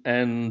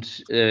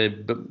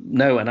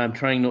no, and I'm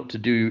trying not to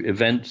do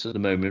events at the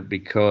moment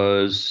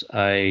because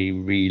I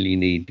really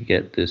need to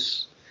get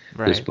this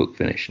book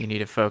finished. You need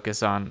to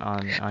focus on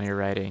your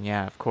writing.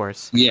 Yeah, of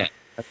course. Yeah,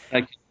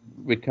 I can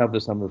recover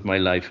some of my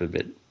life a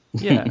bit.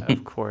 Yeah,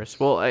 of course.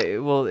 Well,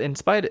 in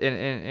light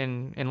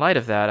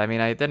of that, I mean,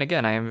 I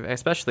am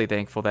especially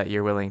thankful that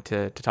you're willing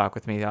to talk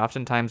with me.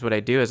 Oftentimes, what I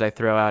do is I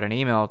throw out an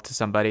email to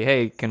somebody,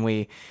 hey, can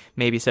we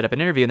maybe set up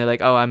an interview? And they're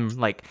like, oh, I'm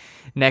like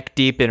neck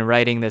deep in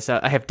writing this.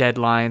 I have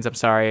deadlines. I'm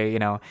sorry,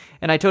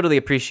 And I totally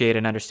appreciate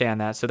and understand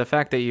that. So the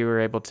fact that you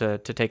were able to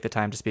take the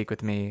time to speak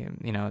with me,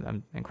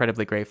 I'm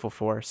incredibly grateful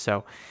for.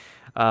 So,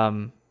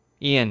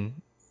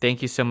 Ian,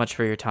 thank you so much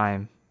for your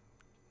time.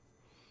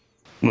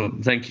 Well,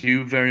 thank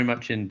you very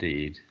much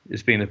indeed.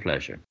 It's been a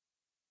pleasure.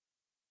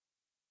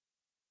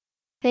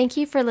 Thank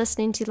you for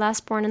listening to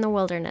Last Born in the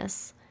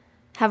Wilderness.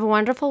 Have a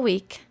wonderful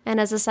week, and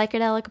as a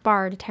psychedelic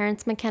bard,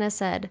 Terence McKenna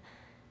said,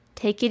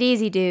 take it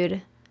easy,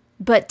 dude,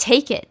 but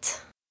take it.